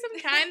go through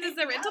sometimes as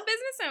a rental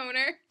business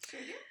owner. Sure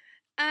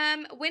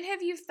do. When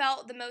have you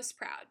felt the most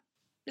proud?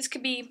 This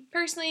could be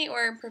personally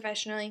or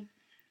professionally.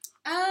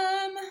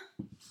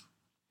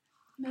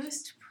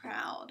 Most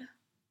proud.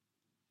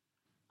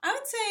 I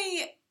would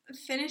say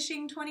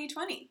finishing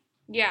 2020.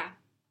 Yeah.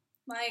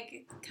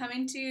 Like,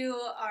 coming to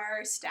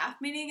our staff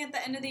meeting at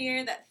the end of the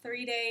year, that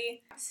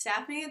 3-day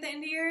staff meeting at the end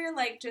of the year,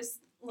 like, just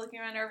looking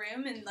around our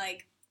room and,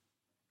 like,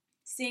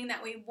 seeing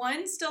that we,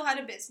 one, still had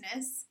a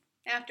business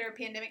after a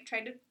pandemic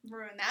tried to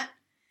ruin that,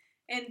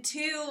 and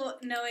two,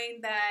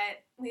 knowing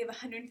that we have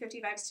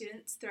 155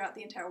 students throughout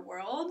the entire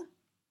world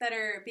that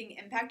are being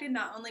impacted,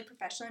 not only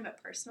professionally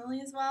but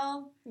personally as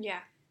well. Yeah.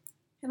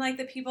 And, like,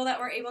 the people that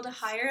we're able to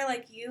hire,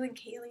 like you and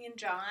Kaylee and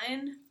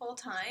John, full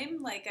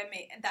time, like,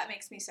 that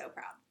makes me so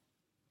proud.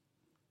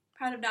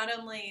 Proud of not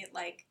only,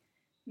 like,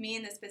 me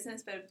in this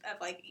business, but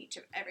of like,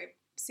 every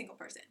single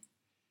person.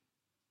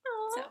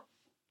 Aww,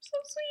 so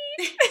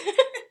sweet.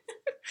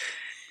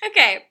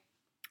 Okay,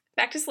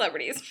 back to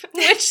celebrities.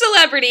 Which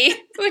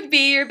celebrity would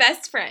be your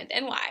best friend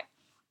and why?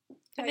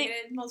 Do I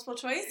get a multiple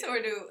choice or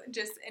do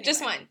just anyone?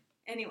 Just one.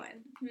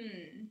 Anyone.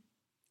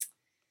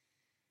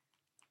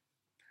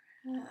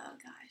 Oh,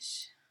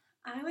 gosh.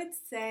 I would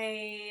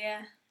say,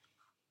 I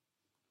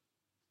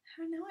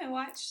don't know, I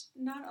watch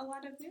not a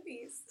lot of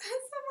movies. So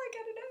I'm like,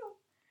 I don't know.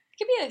 It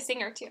could be a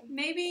singer, too.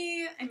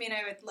 Maybe, I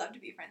would love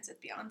to be friends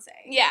with Beyonce.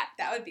 Yeah.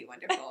 That would be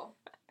wonderful.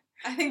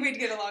 I think we'd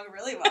get along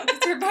really well because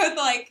we're both,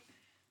 like,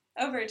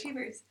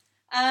 overachievers.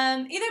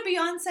 Either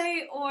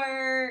Beyonce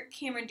or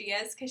Cameron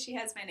Diaz because she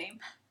has my name.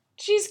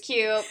 She's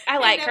cute. I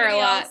like her a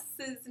lot.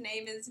 Nobody else's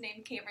name is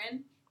named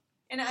Cameron.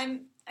 And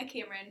I'm a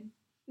Cameron.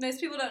 Most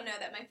people don't know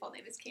that my full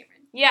name is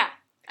Cameron. Yeah.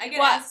 I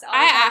get asked all the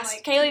time, I asked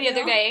like, Kaylee the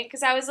other day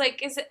because I was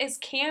like, is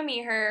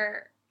Cammy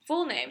her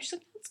full name? She's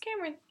like, it's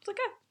Cameron. I was like,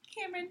 oh.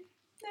 Cameron.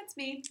 That's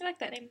me. I like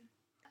that name.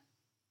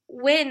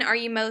 When are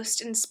you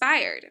most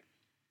inspired?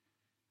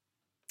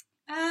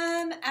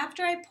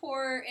 After I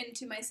pour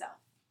into myself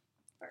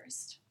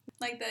first.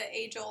 Like the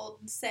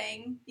age-old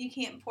saying, you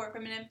can't pour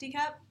from an empty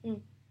cup.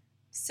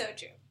 So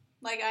true.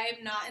 Like, I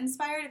am not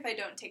inspired if I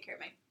don't take care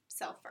of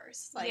myself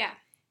first. Like,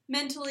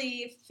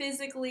 mentally,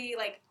 physically,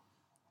 like,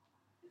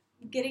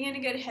 getting in a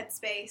good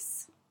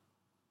headspace,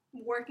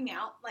 working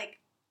out, like,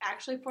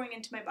 actually pouring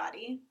into my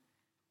body,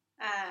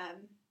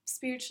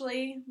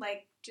 spiritually,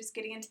 like, just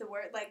getting into the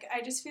word. Like,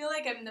 I just feel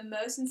like I'm the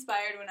most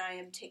inspired when I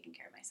am taking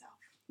care of myself.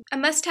 A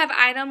must-have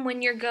item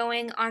when you're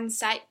going on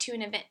site to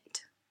an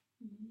event.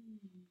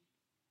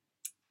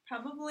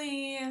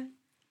 Probably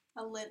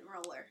a lint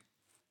roller.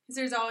 Because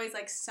there's always,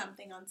 like,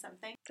 something on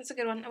something. That's a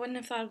good one. I wouldn't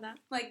have thought of that.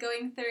 Like,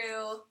 going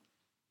through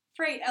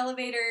freight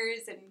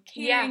elevators and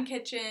catering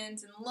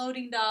kitchens and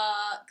loading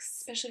docks.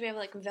 Especially if we have,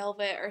 like,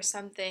 Velvet or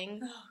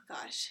something. Oh,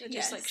 gosh. It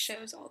just, like,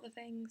 shows all the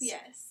things.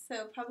 Yes.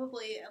 So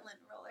probably a lint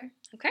roller.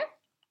 Okay.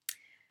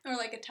 Or,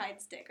 like, a Tide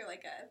stick or,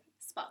 like, a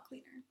spot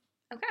cleaner.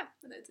 Okay.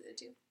 Those are the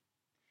two.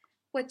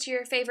 What's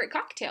your favorite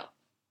cocktail?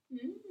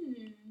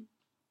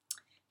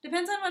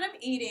 Depends on what I'm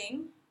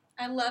eating.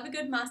 I love a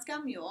good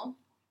Moscow Mule.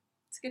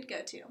 It's a good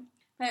go-to.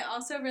 But I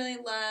also really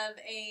love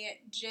a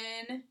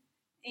gin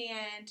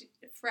and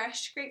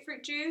fresh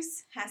grapefruit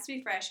juice. Has to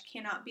be fresh.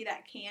 Cannot be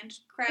that canned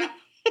crap.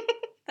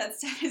 That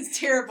stuff is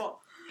terrible.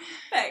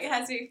 But it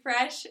has to be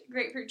fresh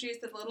grapefruit juice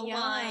with a little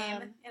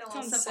lime and a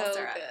little simple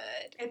syrup.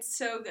 Good. It's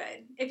so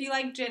good. If you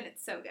like gin,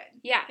 it's so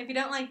good. Yeah. If you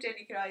don't like gin,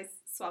 you could always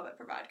swap it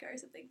for vodka or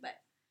something. But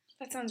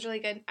that sounds really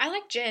good. I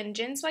like gin.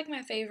 Gin's, like,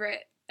 my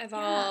favorite of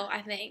all,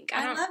 I think.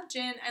 I love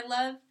gin. I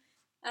love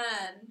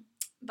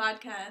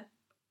vodka.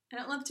 I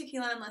don't love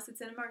tequila unless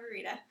it's in a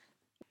margarita.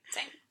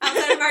 Same.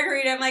 Outside of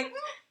margarita, I'm like,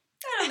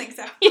 I don't think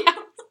so. Yeah.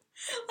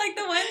 Like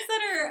the ones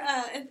that are,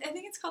 I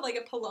think it's called like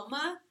a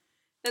Paloma.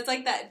 That's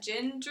like that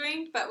gin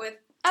drink, but with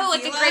tequila. Oh,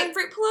 like a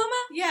grapefruit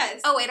Paloma?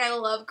 Yes. Oh, wait, I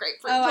love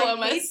grapefruit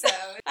Palomas. I hate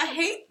those. I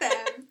hate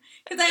them.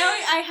 Because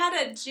I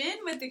had a gin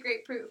with the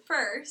grapefruit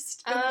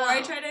first before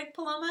I tried a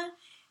Paloma,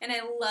 and I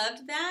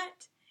loved that.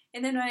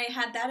 And then when I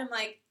had that, I'm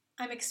like,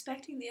 I'm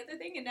expecting the other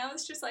thing, and now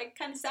it's just like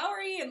kind of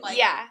soury and like,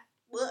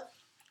 bleh,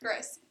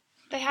 gross.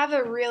 They have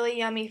a really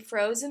yummy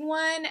frozen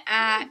one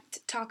at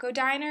Taco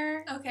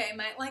Diner. Okay,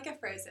 might like a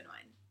frozen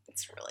one.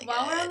 It's really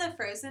While good. we're on the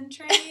frozen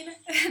train,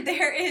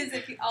 there is,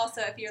 if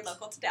you're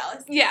local to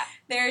Dallas,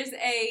 there's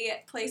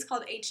a place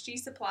called HG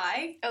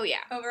Supply. Oh, yeah.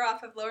 Over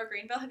off of Lower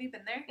Greenville. Have you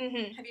been there?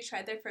 Mm-hmm. Have you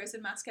tried their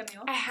frozen Moscow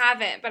Mule? I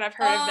haven't, but I've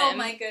heard of them. Oh,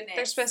 my goodness.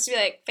 They're supposed to be,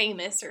 like,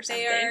 famous or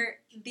something. They are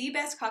the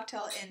best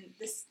cocktail in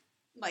this,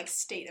 like,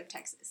 state of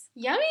Texas.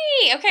 Yummy!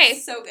 Okay.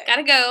 So good.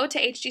 Gotta go to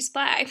HG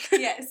Supply.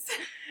 Yes.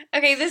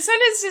 Okay, this one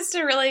is just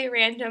a really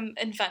random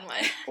and fun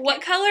one.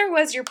 What color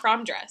was your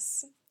prom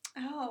dress?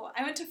 Oh,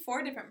 I went to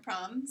 4 different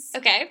proms.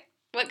 Okay.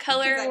 What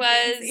color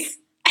was... Fancy.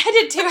 I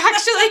did too,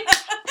 actually.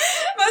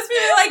 Most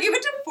people are like, you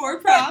went to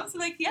 4 proms? I'm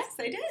like, yes,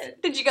 I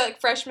did. Did you go,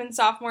 like, freshman,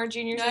 sophomore,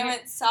 junior, No, senior? I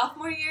went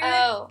sophomore year.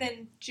 Oh.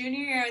 Then junior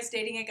year, I was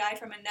dating a guy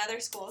from another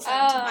school, so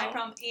I went to my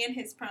prom and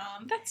his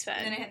prom. That's fun.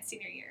 And then I had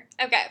senior year.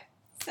 Okay.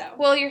 So.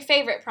 Well, your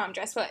favorite prom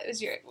dress, what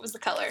was the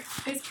color?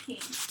 It was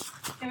pink.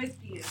 It was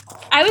beautiful.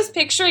 I was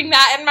picturing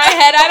that in my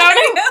head. I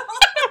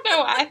don't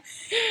know why.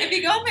 If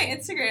you go on my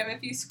Instagram,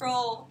 if you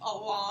scroll a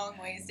long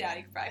ways down,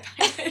 you can probably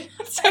find it.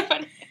 That's so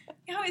funny.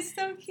 No, it's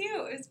so cute.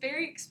 It was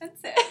very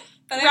expensive.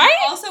 But Right?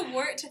 I also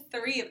wore it to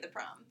 3 of the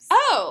proms.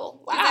 Oh,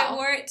 wow. Because I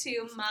wore it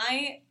to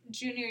my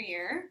junior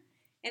year,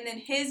 and then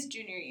his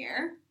junior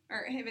year,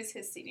 or it was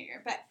his senior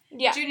year, but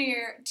junior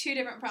year, 2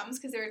 different proms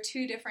because there were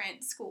 2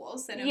 different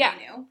schools that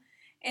nobody knew.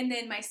 And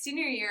then my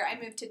senior year,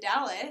 I moved to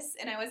Dallas,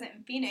 and I wasn't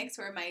in Phoenix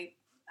where my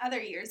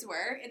other years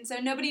were, and so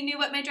nobody knew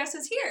what my dress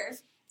was here.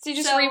 So you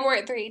just rewore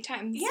it 3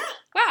 times? Yeah.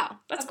 Wow,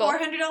 that's cool. A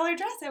 $400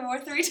 dress I wore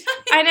 3 times.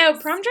 I know,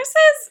 prom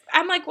dresses,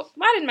 I'm like,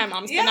 why didn't my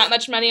mom spend that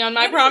much money on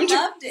my prom dress?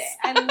 I loved it.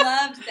 I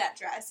loved that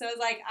dress. So I was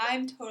like,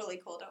 I'm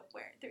totally cool to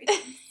wear it 3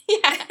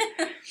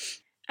 times.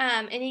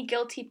 Yeah. Any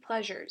guilty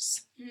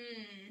pleasures?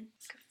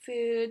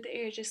 Food that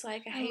you're just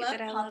like, I hate that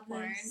I love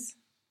popcorn. this.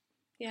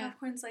 Yeah.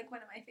 Popcorn's like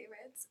one of my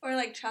favorites. Or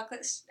like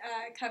chocolate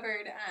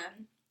covered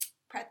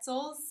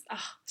pretzels. Oh,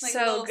 like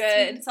so good.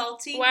 Sweet and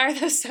salty. Why are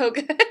those so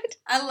good?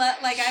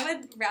 I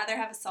would rather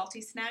have a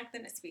salty snack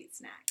than a sweet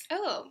snack.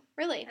 Oh,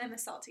 really? I'm a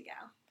salty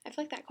gal. I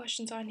feel like that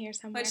question's on here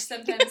somewhere. Which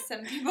sometimes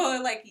some people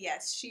are like,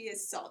 yes, she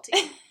is salty.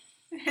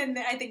 And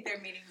I think they're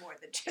meaning more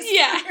than just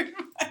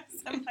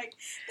so I'm like,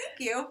 thank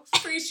you.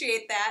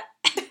 Appreciate that.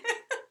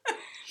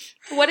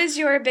 What is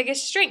your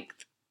biggest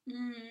strength?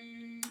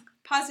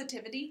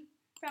 Positivity,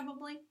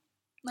 probably.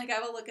 Like, I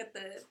will look at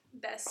the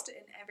best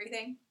in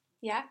everything.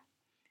 Yeah?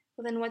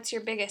 Well, then what's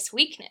your biggest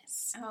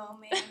weakness? Oh,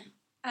 man.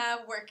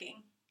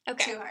 Working.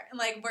 Okay. Too hard.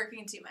 Like,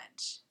 working too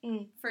much.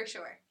 For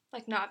sure.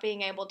 Like, not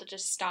being able to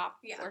just stop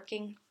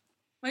working.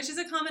 Which is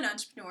a common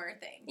entrepreneur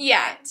thing.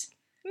 Yeah.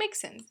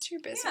 Makes sense. It's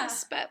your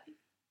business, but...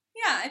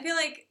 Yeah, I feel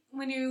like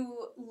when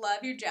you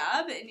love your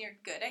job and you're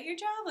good at your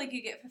job, like,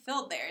 you get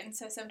fulfilled there. And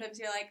so sometimes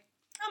you're like,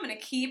 I'm going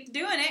to keep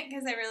doing it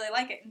because I really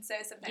like it. And so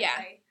sometimes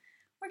I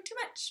work too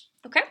much.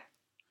 Okay.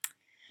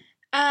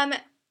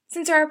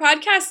 Since our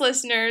podcast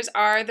listeners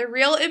are the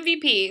real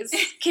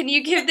MVPs, can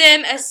you give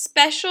them a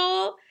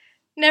special,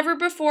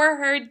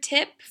 never-before-heard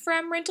tip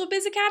from Rental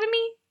Biz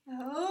Academy?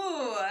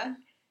 Oh.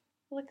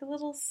 Like a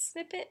little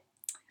snippet?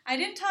 I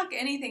didn't talk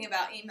anything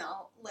about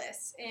email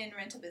lists in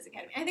Rental Biz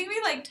Academy. I think we,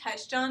 like,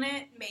 touched on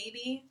it,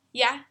 maybe.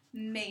 Yeah.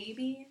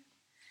 Maybe.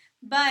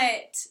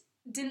 But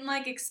didn't,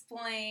 like,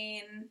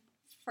 explain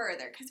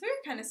further because we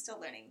were kind of still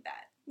learning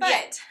that.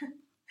 But...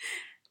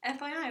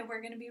 FYI,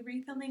 we're going to be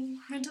refilming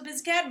Rental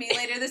Biz Academy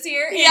later this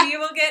year, and you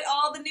will get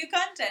all the new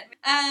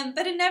content.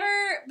 But a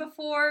never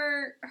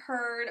before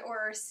heard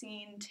or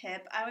seen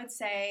tip, I would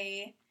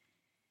say,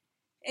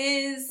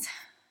 is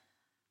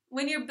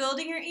when you're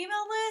building your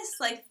email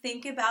list, like,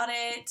 think about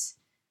it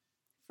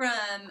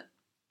from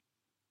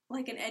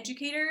like an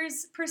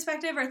educator's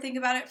perspective, or think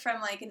about it from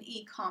like an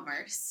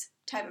e-commerce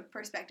type of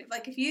perspective.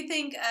 Like if you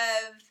think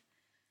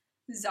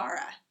of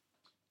Zara,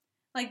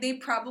 like they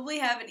probably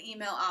have an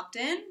email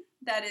opt-in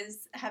that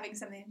is having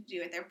something to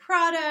do with their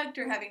product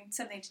or having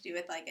something to do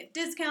with like a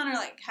discount or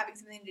like having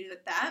something to do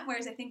with that.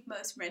 Whereas I think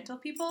most rental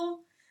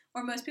people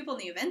or most people in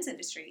the events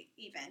industry,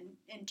 even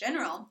in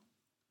general,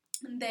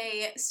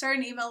 they start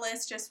an email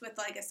list just with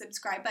like a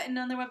subscribe button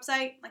on their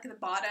website, like at the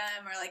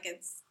bottom, or like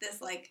it's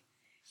this like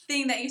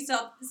thing that you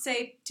still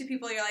say to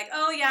people, you're like,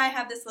 oh yeah, I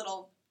have this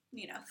little,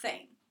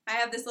 thing. I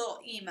have this little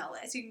email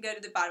list. You can go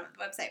to the bottom of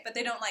the website, but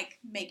they don't like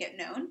make it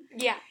known.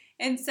 Yeah.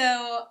 And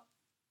so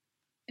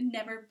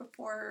never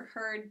before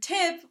heard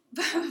tip,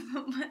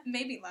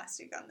 maybe last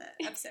week on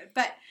the episode,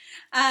 but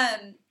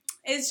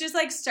it's just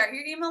like start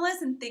your email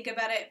list and think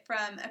about it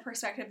from a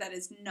perspective that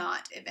is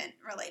not event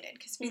related.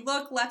 Because if we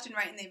look left and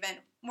right in the event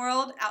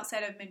world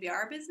outside of maybe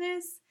our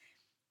business,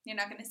 you're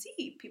not going to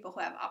see people who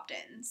have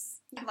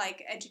opt-ins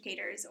like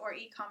educators or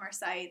e-commerce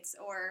sites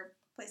or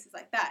places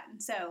like that.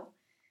 And so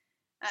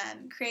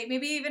create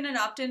maybe even an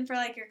opt-in for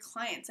like your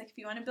clients. Like if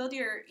you want to build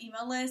your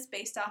email list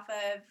based off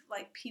of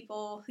like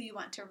people who you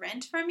want to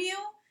rent from you,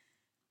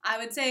 I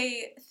would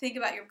say think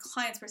about your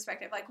client's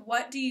perspective. Like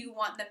what do you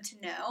want them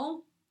to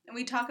know? And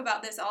we talk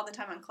about this all the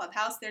time on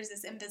Clubhouse. There's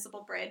this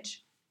invisible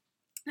bridge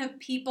of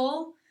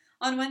people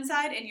on one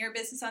side and your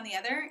business on the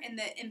other, and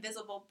the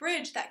invisible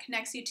bridge that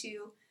connects you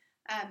to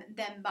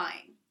them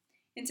buying.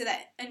 And so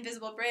that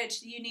invisible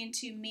bridge, you need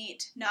to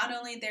meet not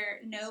only their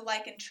know,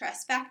 like, and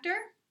trust factor,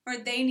 or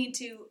they need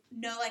to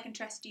know, like, and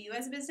trust you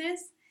as a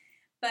business,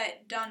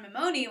 but Don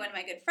Mamoni, one of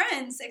my good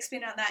friends,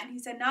 expanded on that, and he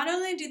said not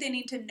only do they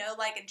need to know,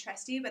 like, and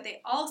trust you, but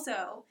they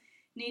also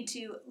need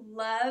to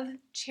love,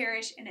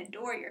 cherish, and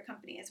adore your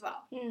company as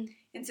well.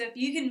 And so if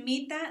you can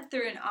meet that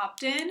through an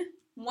opt-in,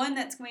 one,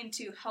 that's going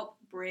to help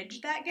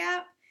bridge that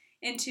gap,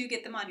 and two,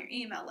 get them on your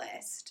email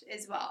list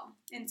as well.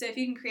 And so if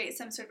you can create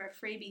some sort of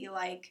a freebie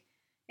like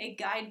a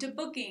guide to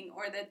booking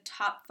or the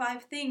top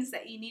 5 things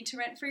that you need to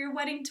rent for your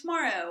wedding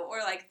tomorrow or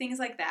like things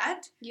like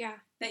that,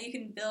 that you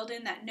can build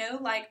in that know,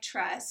 like,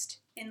 trust,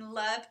 and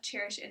love,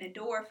 cherish, and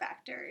adore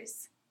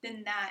factors,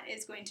 then that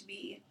is going to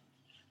be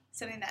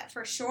something that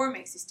for sure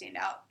makes you stand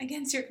out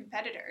against your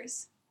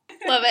competitors.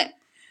 Love it.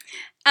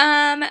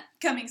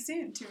 Coming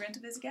soon to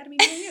Rental Biz Academy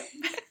near you.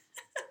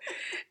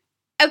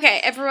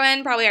 Okay,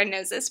 everyone probably already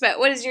knows this, but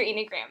what is your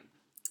Enneagram?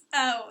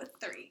 Oh,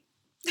 3.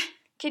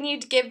 Can you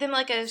give them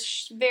like a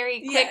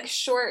very quick,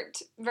 short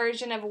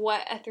version of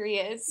what a 3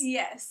 is?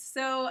 Yes.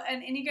 So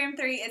an Enneagram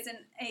 3 is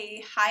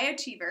a high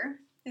achiever,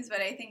 is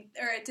what I think,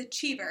 or it's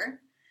achiever.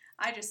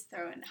 I just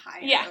throw in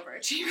high over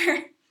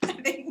achiever. I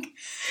think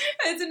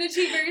it's an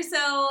achiever.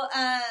 So,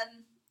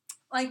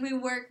 like we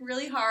work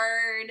really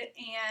hard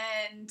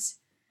and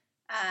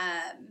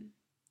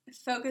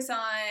focus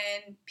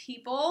on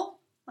people.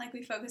 Like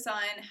we focus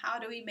on how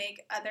do we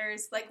make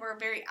others, like we're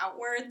very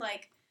outward,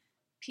 like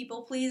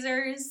people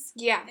pleasers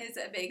is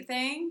a big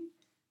thing.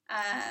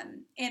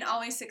 And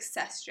always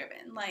success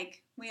driven.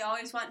 Like we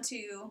always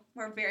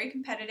we're very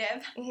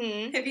competitive.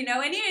 If you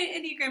know any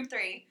Enneagram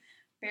 3,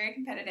 very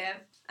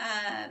competitive.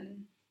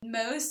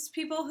 Most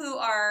people who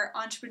are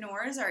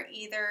entrepreneurs are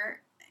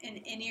either an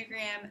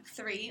Enneagram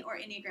 3 or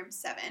Enneagram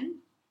 7.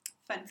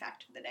 Fun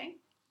fact of the day.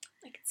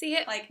 I can see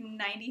it. Like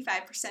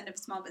 95% of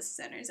small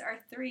business owners are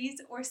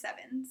 3s or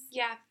 7s.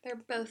 Yeah, they're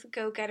both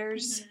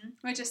go-getters.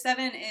 Which a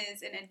 7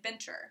 is an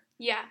adventurer.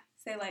 Yeah.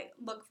 So they like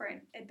look for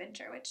an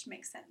adventure, which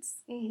makes sense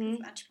because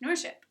of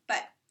entrepreneurship.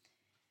 But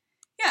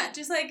yeah,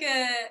 just like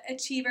a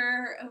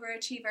achiever,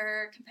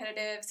 overachiever,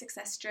 competitive,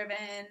 success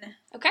driven.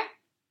 Okay.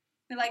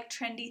 We like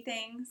trendy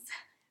things.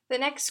 The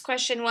next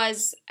question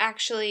was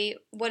actually,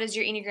 what does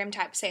your Enneagram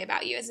type say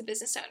about you as a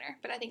business owner?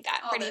 But I think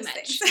that all pretty those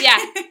much. Things. Yeah.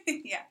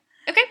 Yeah.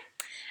 Okay.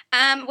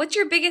 What's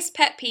your biggest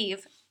pet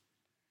peeve?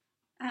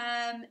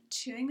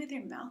 Chewing with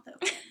your mouth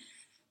open.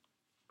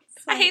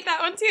 I hate that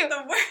one too.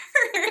 The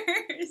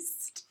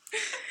worst.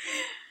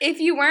 If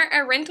you weren't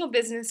a rental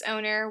business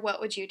owner, what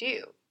would you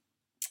do?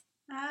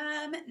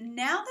 Now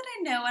that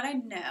I know what I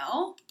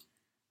know,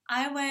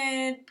 I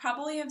would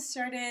probably have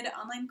started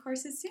online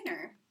courses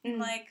sooner,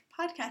 like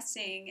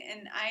podcasting,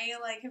 and I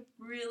like have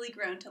really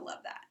grown to love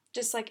that.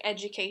 Just like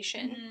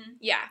education.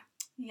 Yeah.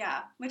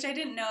 Yeah, which I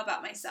didn't know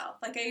about myself.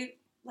 Like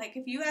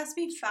if you asked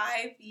me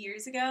 5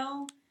 years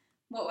ago,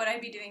 what would I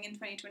be doing in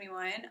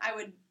 2021? I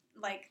would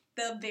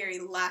the very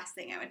last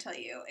thing I would tell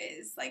you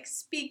is like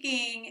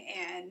speaking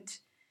and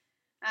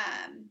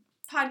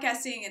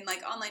podcasting and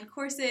like online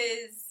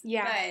courses.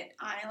 Yeah. But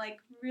I like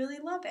really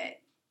love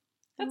it.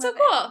 That's so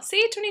cool.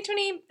 See,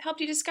 2020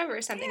 helped you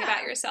discover something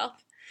about yourself.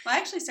 Well, I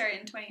actually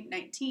started in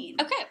 2019.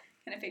 Okay.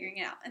 Kind of figuring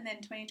it out. And then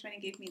 2020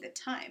 gave me the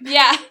time.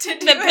 Yeah. To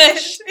do the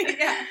push. It.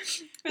 Yeah.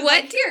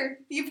 What? Like, here,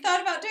 you've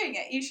thought about doing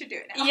it. You should do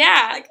it now.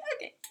 Yeah. Like,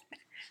 okay.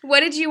 What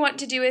did you want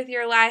to do with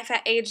your life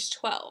at age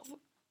 12?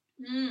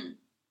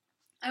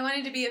 I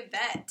wanted to be a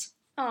vet.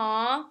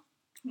 Aw.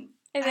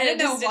 I don't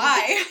know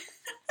why.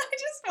 I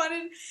just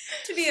wanted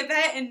to be a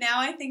vet, and now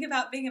I think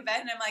about being a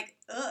vet, and I'm like,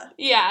 ugh.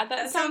 Yeah,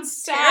 that sounds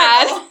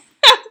sad.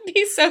 That would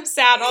be so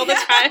sad all the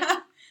time.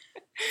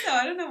 So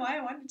I don't know why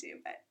I wanted to,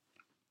 but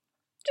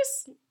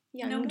just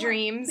young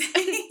dreams.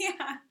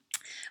 Yeah.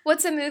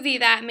 What's a movie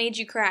that made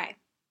you cry?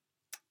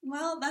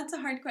 Well, that's a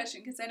hard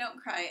question because I don't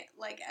cry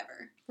like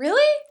ever.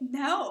 Really?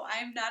 No,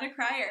 I'm not a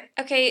crier.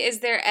 Okay, has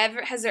there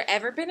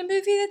ever been a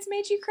movie that's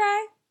made you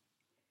cry?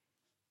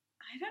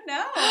 I don't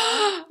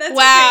know. That's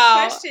wow.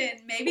 a great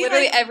question. Maybe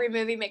literally like every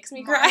movie makes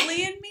me cry.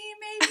 Marley and Me,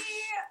 maybe.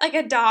 Like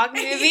a dog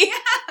movie.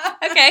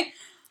 Yeah. Okay.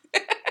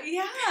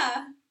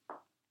 Yeah.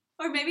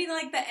 Or maybe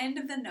like the end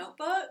of The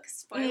Notebook.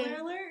 Spoiler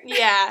alert.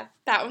 Yeah,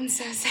 that one's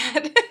so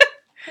sad.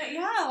 But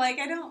yeah, like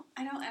I don't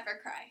ever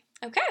cry.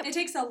 Okay. It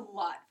takes a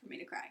lot for me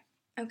to cry.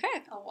 Okay.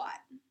 A lot.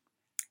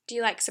 Do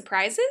you like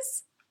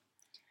surprises?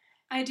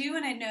 I do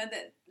when I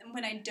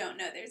don't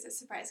know there's a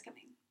surprise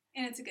coming.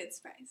 And it's a good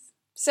surprise.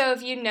 So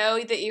if you know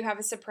that you have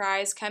a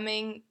surprise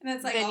coming,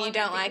 that's like then you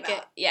don't like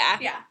it. Yeah.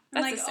 Yeah.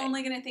 I'm like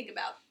only going to think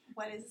about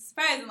what is a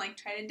surprise and like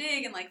try to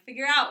dig and like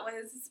figure out what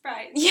is a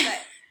surprise. Yeah.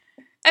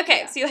 But,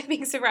 okay, so you like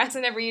being surprised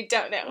whenever you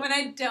don't know. When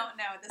I don't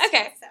know the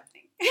surprise is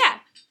happening. Yeah.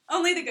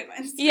 Only the good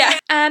ones. Yeah.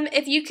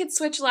 If you could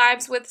switch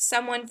lives with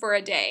someone for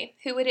a day,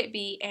 who would it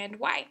be and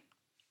why?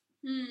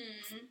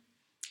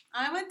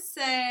 I would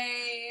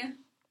say it'd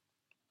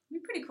be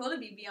pretty cool to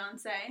be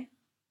Beyonce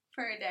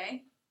for a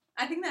day.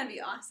 I think that'd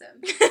be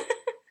awesome.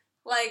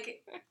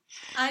 Like,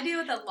 I deal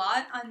with a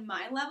lot on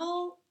my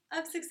level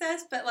of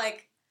success, but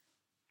like,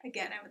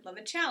 again, I would love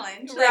a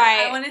challenge. Like,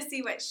 right. I want to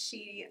see what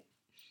she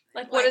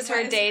what does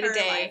her day to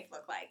day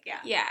look like?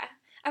 Yeah. Yeah.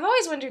 I've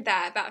always wondered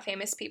that about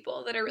famous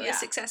people that are really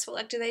successful.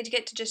 Like, do they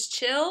get to just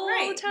chill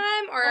all the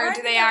time, or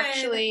do they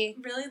actually?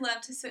 I really love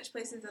to switch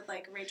places with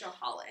like Rachel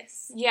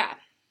Hollis. Yeah.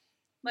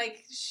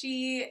 Like,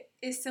 she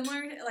is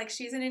similar. Like,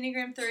 she's an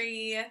Enneagram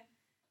 3.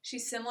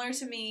 She's similar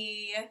to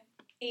me,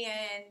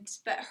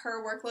 but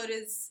her workload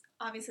is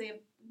obviously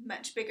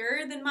much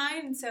bigger than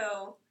mine, and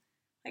so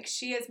like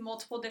she has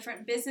multiple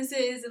different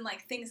businesses and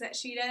like things that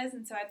she does,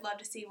 and so I'd love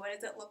to see what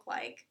does it look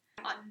like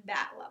on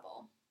that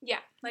level. Yeah.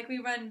 Like, we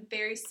run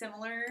very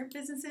similar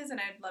businesses, and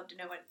I'd love to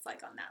know what it's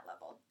like on that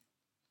level.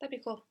 That'd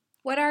be cool.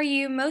 What are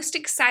you most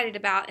excited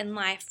about in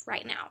life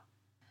right now?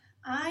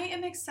 I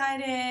am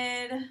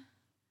excited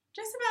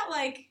just about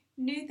like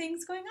new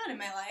things going on in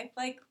my life,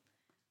 like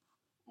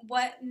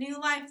what new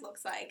life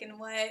looks like and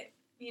what,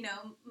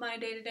 my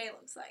day-to-day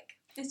looks like.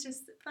 It's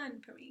just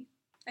fun for me.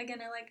 Again,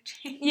 I like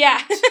change.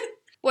 Yeah.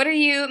 What are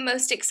you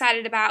most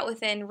excited about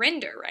within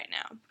Render right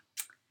now?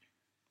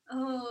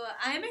 Oh,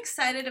 I'm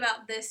excited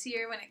about this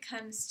year when it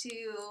comes to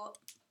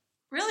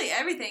really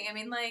everything. I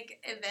mean, like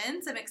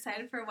events. I'm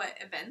excited for what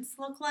events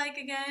look like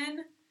again.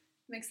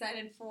 I'm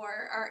excited for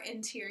our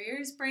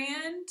interiors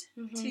brand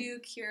to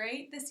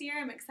curate this year.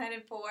 I'm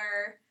excited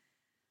for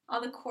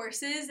all the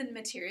courses and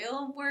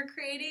material we're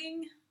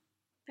creating.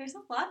 There's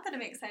a lot that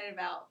I'm excited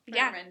about for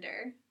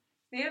Render.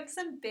 We have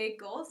some big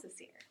goals this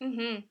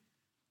year.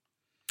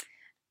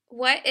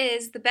 What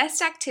is the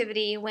best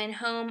activity when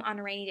home on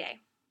a rainy day?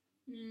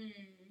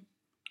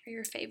 Or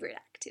your favorite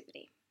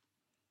activity?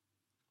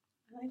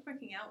 I like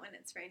working out when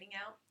it's raining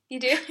out. You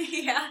do?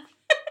 Yeah.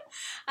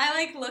 I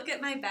like look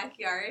at my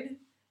backyard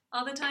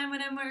all the time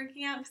when I'm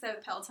working out because I have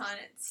a Peloton.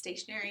 It's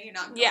stationary. You're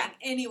not going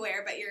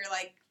anywhere, but you're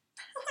like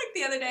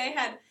the other day I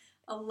had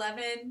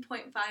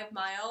 11.5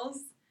 miles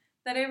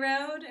that I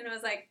rode, and I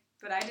was like,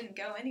 but I didn't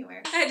go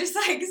anywhere. I just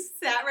like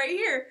sat right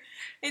here.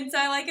 And so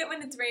I like it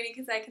when it's raining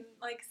because I can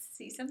like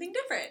see something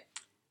different.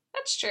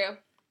 That's true.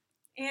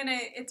 And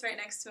it's right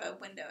next to a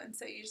window, and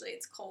so usually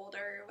it's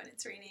colder when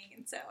it's raining,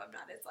 and so I'm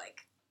not as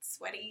like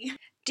sweaty.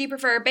 Do you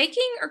prefer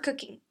baking or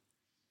cooking?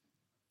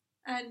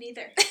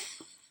 Neither.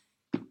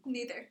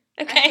 Neither.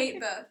 Okay. I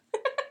hate both.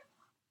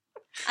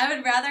 I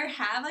would rather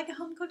have like a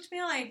home cooked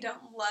meal. I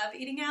don't love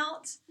eating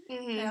out.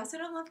 I also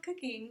don't love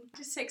cooking. It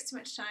just takes too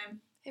much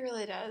time. It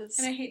really does.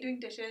 And I hate doing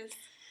dishes.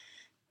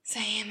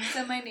 Same.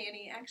 So my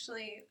nanny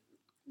actually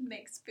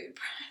makes food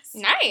for us.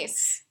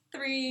 Nice.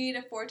 3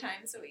 to 4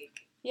 times a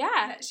week.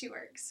 Yeah. That she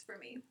works for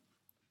me.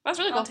 That's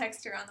really cool. I'll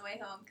text her on the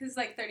way home because it's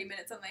like 30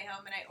 minutes on the way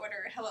home, and I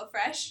order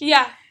HelloFresh.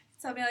 Yeah.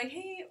 So I'll be like,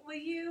 hey, will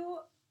you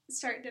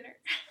start dinner?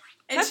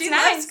 And That's she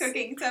nice. loves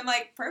cooking, so I'm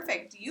like,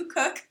 perfect. You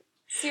cook.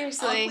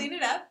 Seriously. I'll clean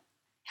it up.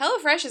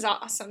 HelloFresh is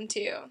awesome,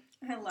 too.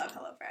 I love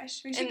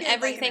HelloFresh. And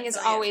everything is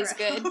always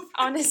good,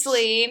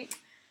 honestly.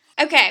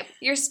 Okay,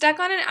 you're stuck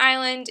on an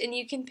island, and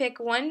you can pick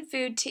one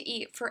food to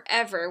eat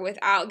forever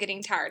without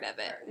getting tired of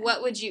it.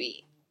 What would you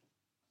eat?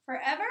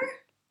 Forever?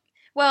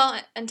 Well,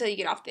 until you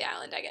get off the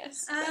island, I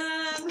guess.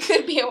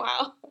 Could be a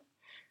while.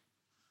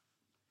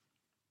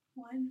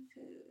 One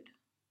food.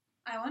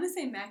 I want to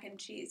say mac and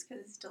cheese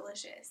because it's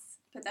delicious,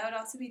 but that would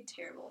also be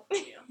terrible for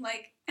you.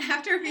 Like,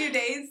 after a few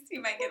days,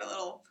 you might get a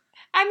little...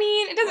 I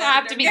mean, it doesn't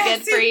have to be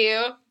good for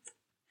you.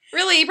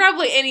 Really,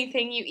 probably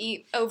anything you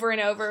eat over and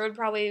over would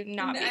probably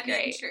not be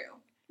great. True.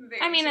 Very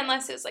true.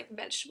 Unless it's like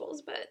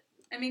vegetables, but...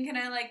 I mean, can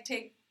I like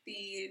take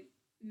the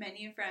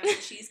menu from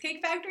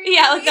Cheesecake Factory.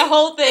 Yeah, like the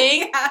whole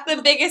thing. Yeah.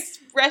 The biggest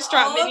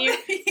restaurant menu.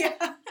 Yeah.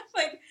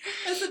 Like,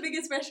 that's the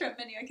biggest restaurant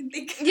menu I can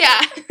think of.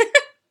 Yeah.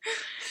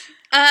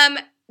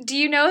 Do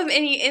you know of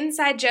any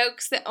inside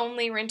jokes that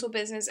only rental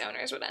business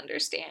owners would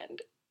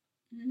understand?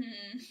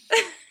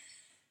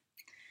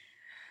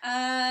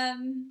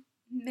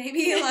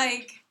 Maybe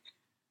like,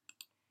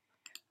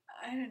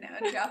 I don't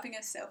know, dropping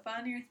a sofa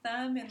on your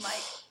thumb and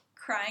like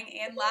crying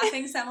and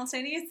laughing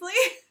simultaneously.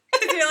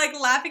 Because you're like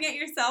laughing at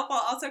yourself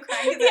while also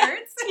crying because it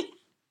hurts. Okay.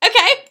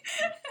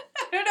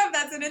 I don't know if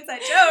that's an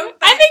inside joke.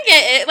 I think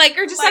it like,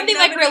 or just like something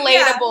like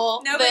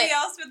relatable. Yeah, nobody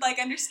else would like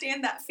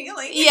understand that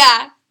feeling.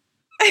 Yeah.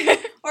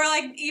 Or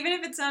like, even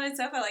if it's not a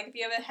sofa, like if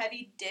you have a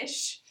heavy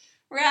dish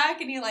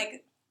rack and you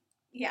like,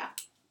 yeah.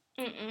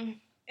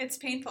 It's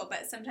painful,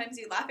 but sometimes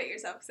you laugh at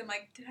yourself because I'm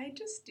like, did I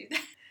just do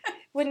that?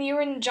 When you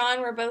and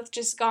John were both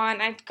just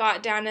gone, I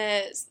got down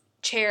a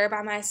chair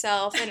by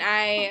myself and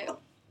I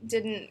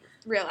didn't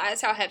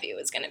realize how heavy it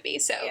was going to be.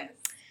 So Yes.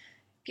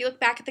 if you look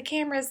back at the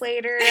cameras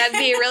later, that'd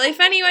be a really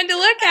funny one to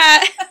look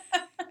at.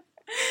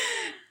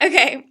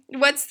 Okay,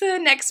 what's the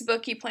next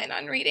book you plan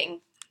on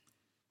reading?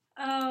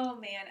 Oh,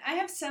 man. I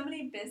have so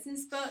many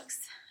business books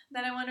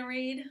that I want to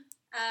read.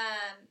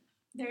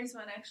 There's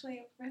one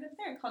actually right up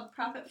there called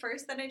Profit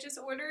First that I just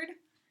ordered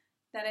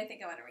that I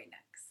think I want to read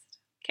next.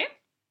 Okay.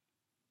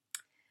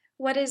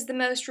 What is the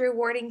most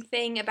rewarding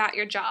thing about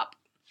your job?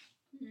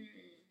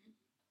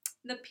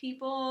 The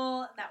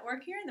people that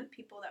work here and the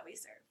people that we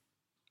serve.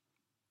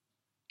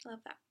 Love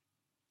that.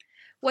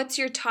 What's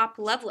your top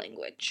love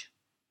language?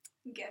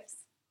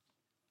 Gifts.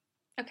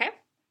 Okay.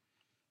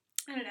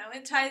 I don't know.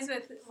 It ties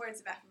with words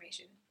of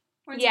affirmation.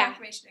 Words Yeah. of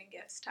affirmation and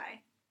gifts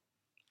tie.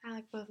 I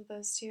like both of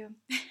those too.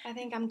 I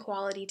think I'm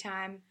quality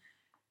time.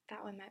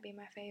 That one might be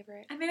my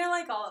favorite. I mean, I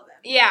like all of them.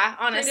 Yeah,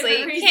 For honestly,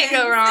 different can't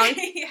go wrong.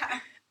 reasons. Yeah.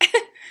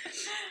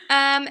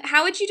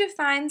 How would you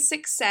define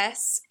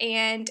success,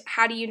 and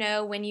how do you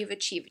know when you've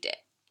achieved it?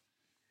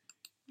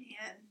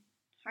 Man,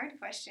 hard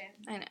question.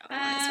 I know,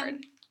 that one's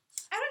hard.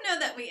 I don't know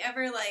that we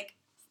ever, like,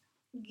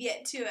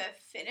 get to a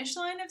finish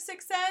line of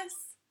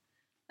success.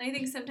 I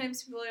think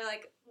sometimes people are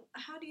like,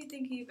 how do you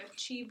think you've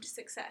achieved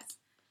success?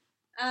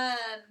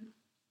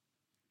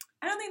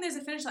 I don't think there's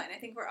a finish line. I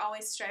think we're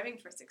always striving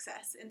for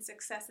success, and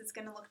success is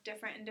going to look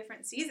different in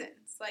different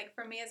seasons. Like,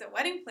 for me as a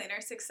wedding planner,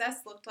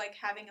 success looked like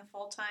having a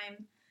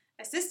full-time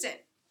assistant.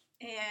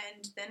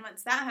 And then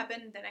once that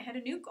happened, then I had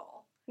a new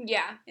goal.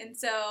 Yeah. And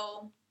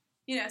so,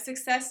 you know,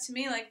 success to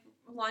me, like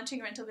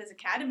launching Rental Biz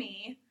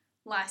Academy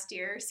last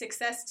year,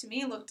 success to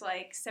me looked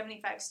like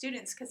 75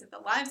 students because of the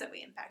lives that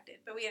we impacted.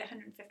 But we had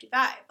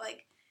 155.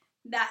 Like,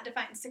 that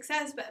defines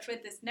success. But for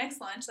this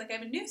next launch, like, I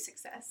have a new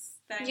success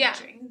that I'm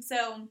measuring.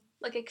 So,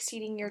 like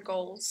exceeding your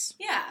goals.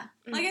 yeah.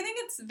 Like, I think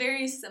it's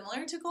very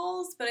similar to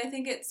goals, but I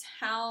think it's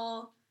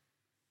how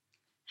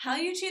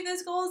you achieve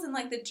those goals and,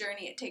 like, the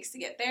journey it takes to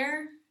get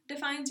there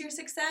defines your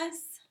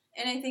success.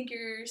 And I think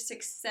your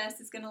success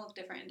is going to look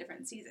different in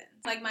different seasons.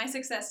 Like, my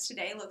success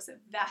today looks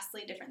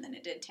vastly different than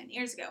it did 10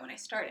 years ago when I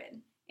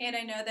started. And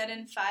I know that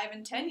in 5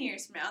 and 10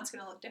 years from now, it's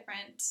going to look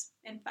different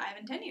in 5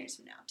 and 10 years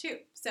from now, too.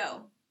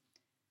 So,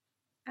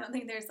 I don't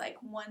think there's, like,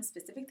 one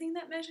specific thing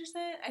that measures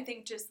it. I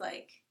think just,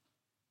 like,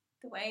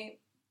 the way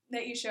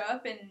that you show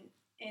up and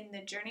in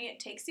the journey it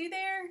takes you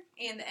there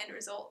and the end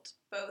result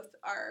both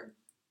are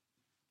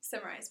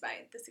summarized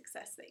by the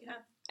success that you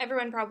have.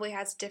 Everyone probably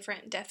has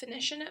different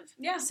definition of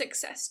Yeah.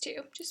 success,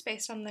 too, just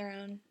based on their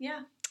own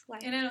Yeah.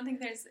 life. And I don't think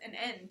there's an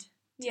end to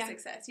Yeah.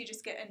 success. You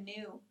just get a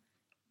new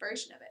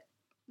version of it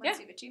once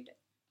you've achieved it.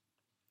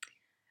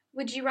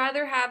 Would you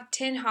rather have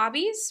 10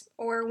 hobbies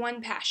or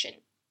one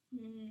passion?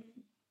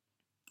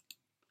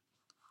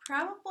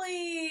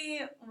 Probably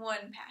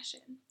one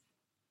passion.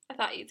 I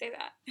thought you'd say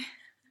that.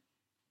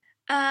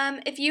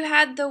 If you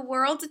had the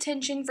world's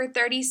attention for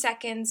 30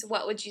 seconds,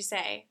 what would you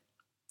say?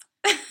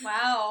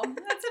 Wow,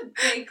 that's a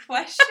big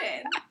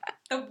question.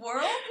 The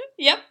world?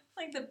 Yep.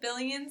 Like the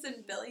billions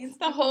and billions?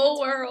 The whole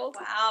world.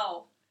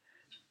 Wow.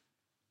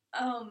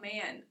 Oh,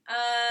 man.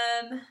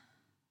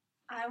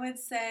 I would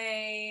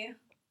say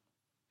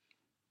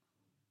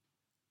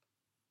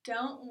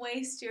don't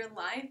waste your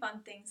life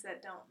on things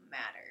that don't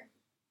matter.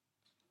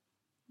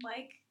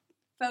 Like,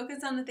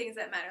 focus on the things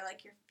that matter,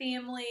 like your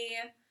family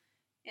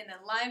and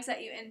the lives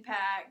that you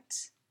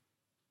impact.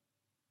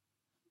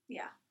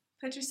 Yeah.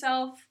 Put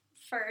yourself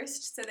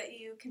first so that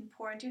you can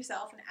pour into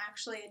yourself and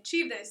actually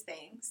achieve those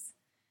things.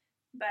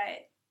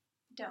 But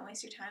don't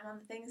waste your time on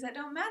the things that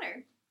don't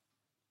matter,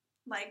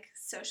 like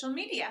social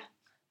media.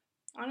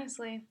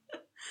 Honestly,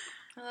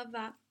 I love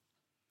that.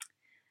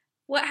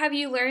 What have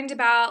you learned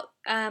about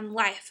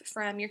life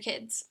from your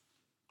kids?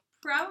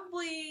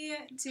 Probably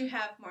to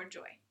have more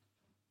joy.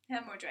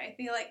 I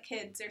feel like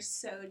kids are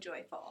so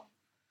joyful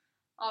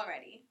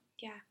already.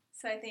 Yeah.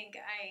 So I think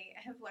I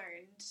have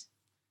learned,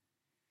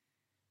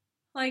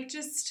 like,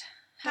 just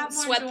have Don't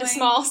more sweat joy. the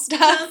small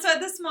stuff. Don't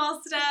sweat the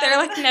small stuff. They're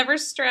like never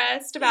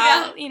stressed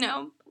about,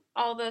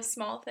 all the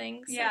small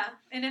things. So. Yeah.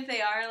 And if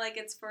they are, like,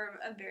 it's for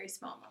a very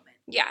small moment.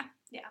 Yeah.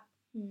 Yeah.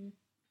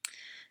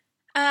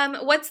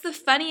 What's the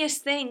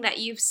funniest thing that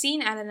you've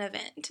seen at an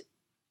event?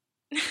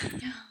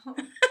 Wow.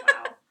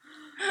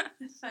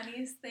 The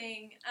funniest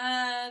thing.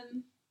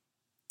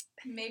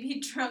 Maybe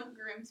drunk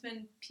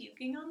groomsmen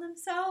puking on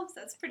themselves.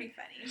 That's pretty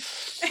funny.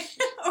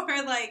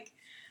 Or like,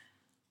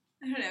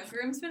 I don't know.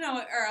 Groomsmen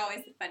are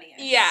always the funniest.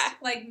 Yeah.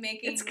 Like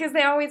making. It's because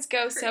they always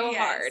go so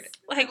hard.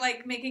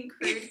 Like making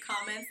crude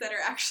comments that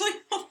are actually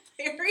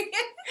hilarious.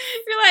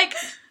 You're like,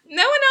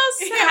 no one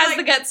else has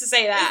the guts to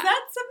say that. Is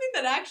that something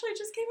that actually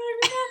just came out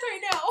of your mouth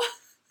right now?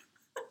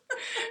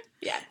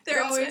 Yeah.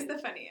 They're always the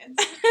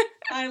funniest.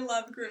 I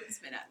love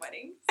groomsmen at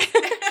weddings.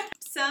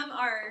 Some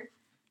are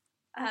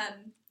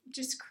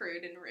just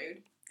crude and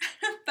rude.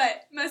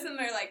 But most of them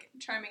are like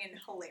charming and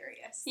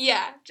hilarious.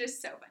 Yeah.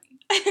 Just so funny.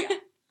 Yeah.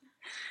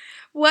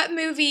 What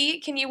movie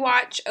can you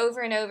watch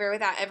over and over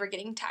without ever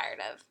getting tired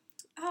of?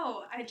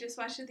 Oh, I just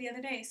watched it the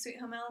other day,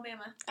 Sweet Home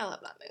Alabama. I love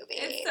that movie.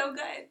 It's so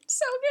good.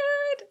 So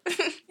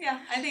good.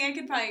 Yeah, I think I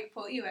could probably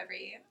quote you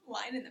every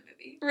line in the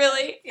movie.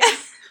 Really? Yeah.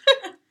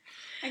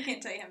 I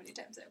can't tell you how many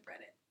times I've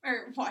read it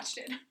or watched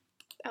it.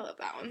 I love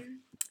that one.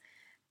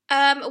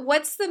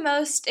 What's the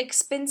most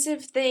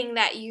expensive thing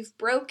that you've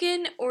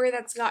broken or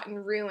that's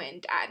gotten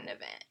ruined at an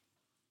event?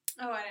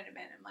 Oh, at an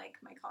event, I'm like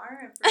my car.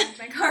 I've ruined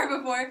my car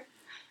before.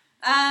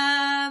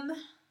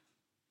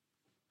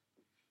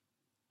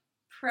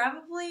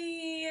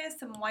 Probably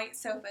some white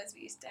sofas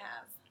we used to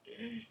have.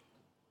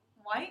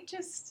 White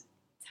it's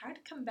hard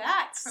to come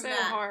back from that.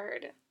 So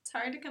hard. It's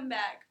hard to come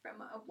back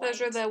from a white.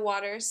 Those are the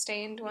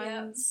water-stained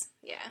ones?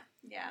 Yep.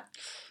 Yeah.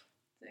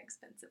 It's an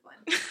expensive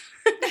one.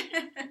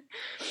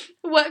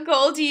 What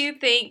goal do you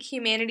think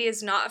humanity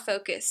is not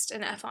focused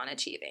enough on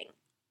achieving?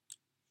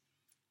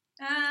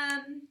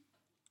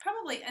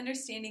 Probably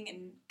understanding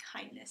and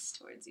kindness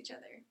towards each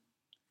other.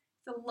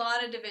 There's a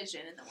lot of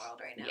division in the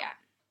world right now. Yeah,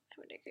 I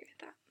would agree with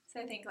that.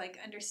 So I think like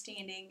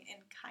understanding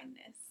and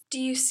kindness. Do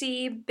you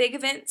see big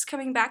events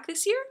coming back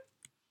this year?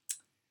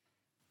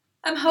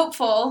 I'm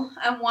hopeful.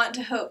 I want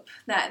to hope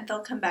that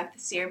they'll come back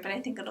this year, but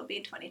I think it'll be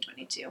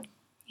 2022.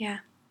 Yeah.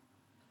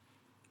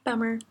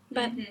 Bummer,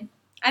 but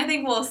I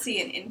think we'll see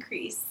an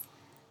increase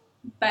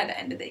by the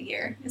end of the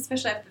year,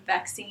 especially if the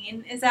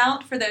vaccine is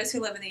out for those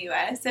who live in the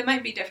U.S. It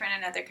might be different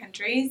in other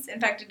countries. In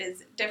fact, it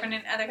is different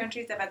in other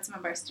countries. I've had some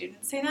of our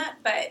students say that,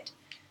 but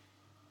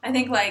I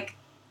think like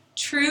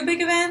true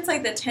big events,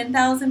 like the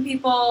 10,000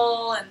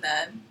 people and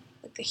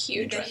the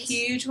huge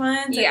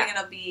ones, yeah. I think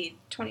it'll be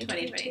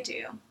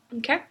 2022.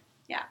 Okay.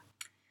 Yeah.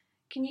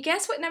 Can you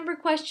guess what number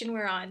question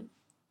we're on?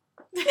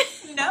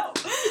 No.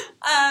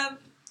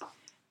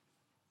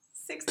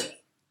 60?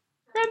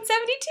 We're on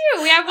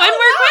 72. We have one more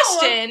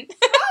question.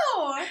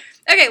 Oh.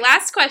 Okay,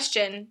 last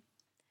question.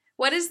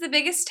 What is the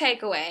biggest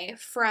takeaway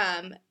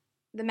from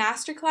the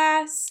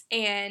masterclass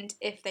and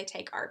if they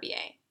take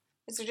RBA?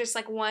 Is there just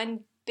like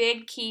one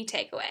big key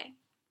takeaway?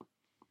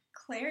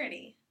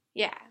 Clarity.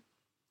 Yeah.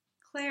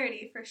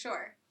 Clarity for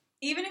sure.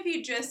 Even if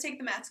you just take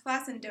the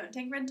masterclass and don't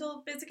take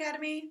Rental Biz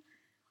Academy,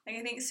 like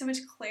I think so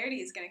much clarity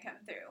is going to come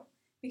through.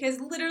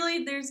 Because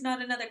literally there's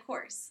not another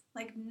course.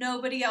 Like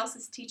nobody else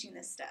is teaching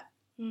this stuff.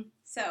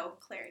 So,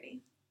 clarity.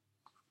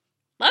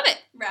 Love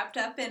it. Wrapped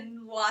up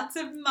in lots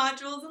of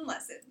modules and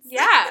lessons.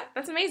 Yeah,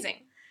 that's amazing.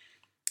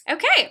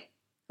 Okay.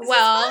 This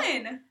well,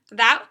 is fun.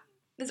 That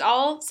is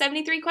all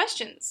 73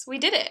 questions. We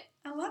did it.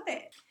 I love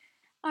it.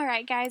 All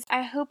right, guys.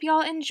 I hope y'all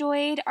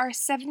enjoyed our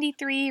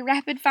 73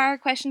 rapid fire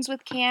questions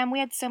with Cam. We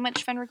had so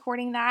much fun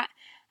recording that.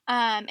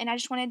 And I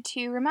just wanted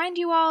to remind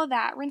you all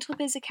that Rental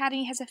Biz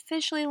Academy has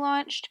officially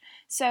launched.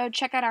 So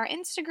check out our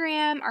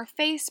Instagram, our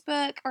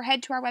Facebook, or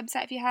head to our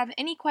website if you have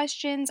any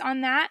questions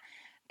on that.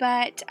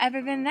 But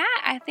other than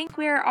that, I think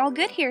we're all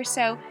good here.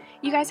 So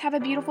you guys have a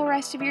beautiful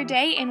rest of your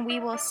day, and we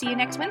will see you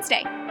next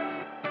Wednesday.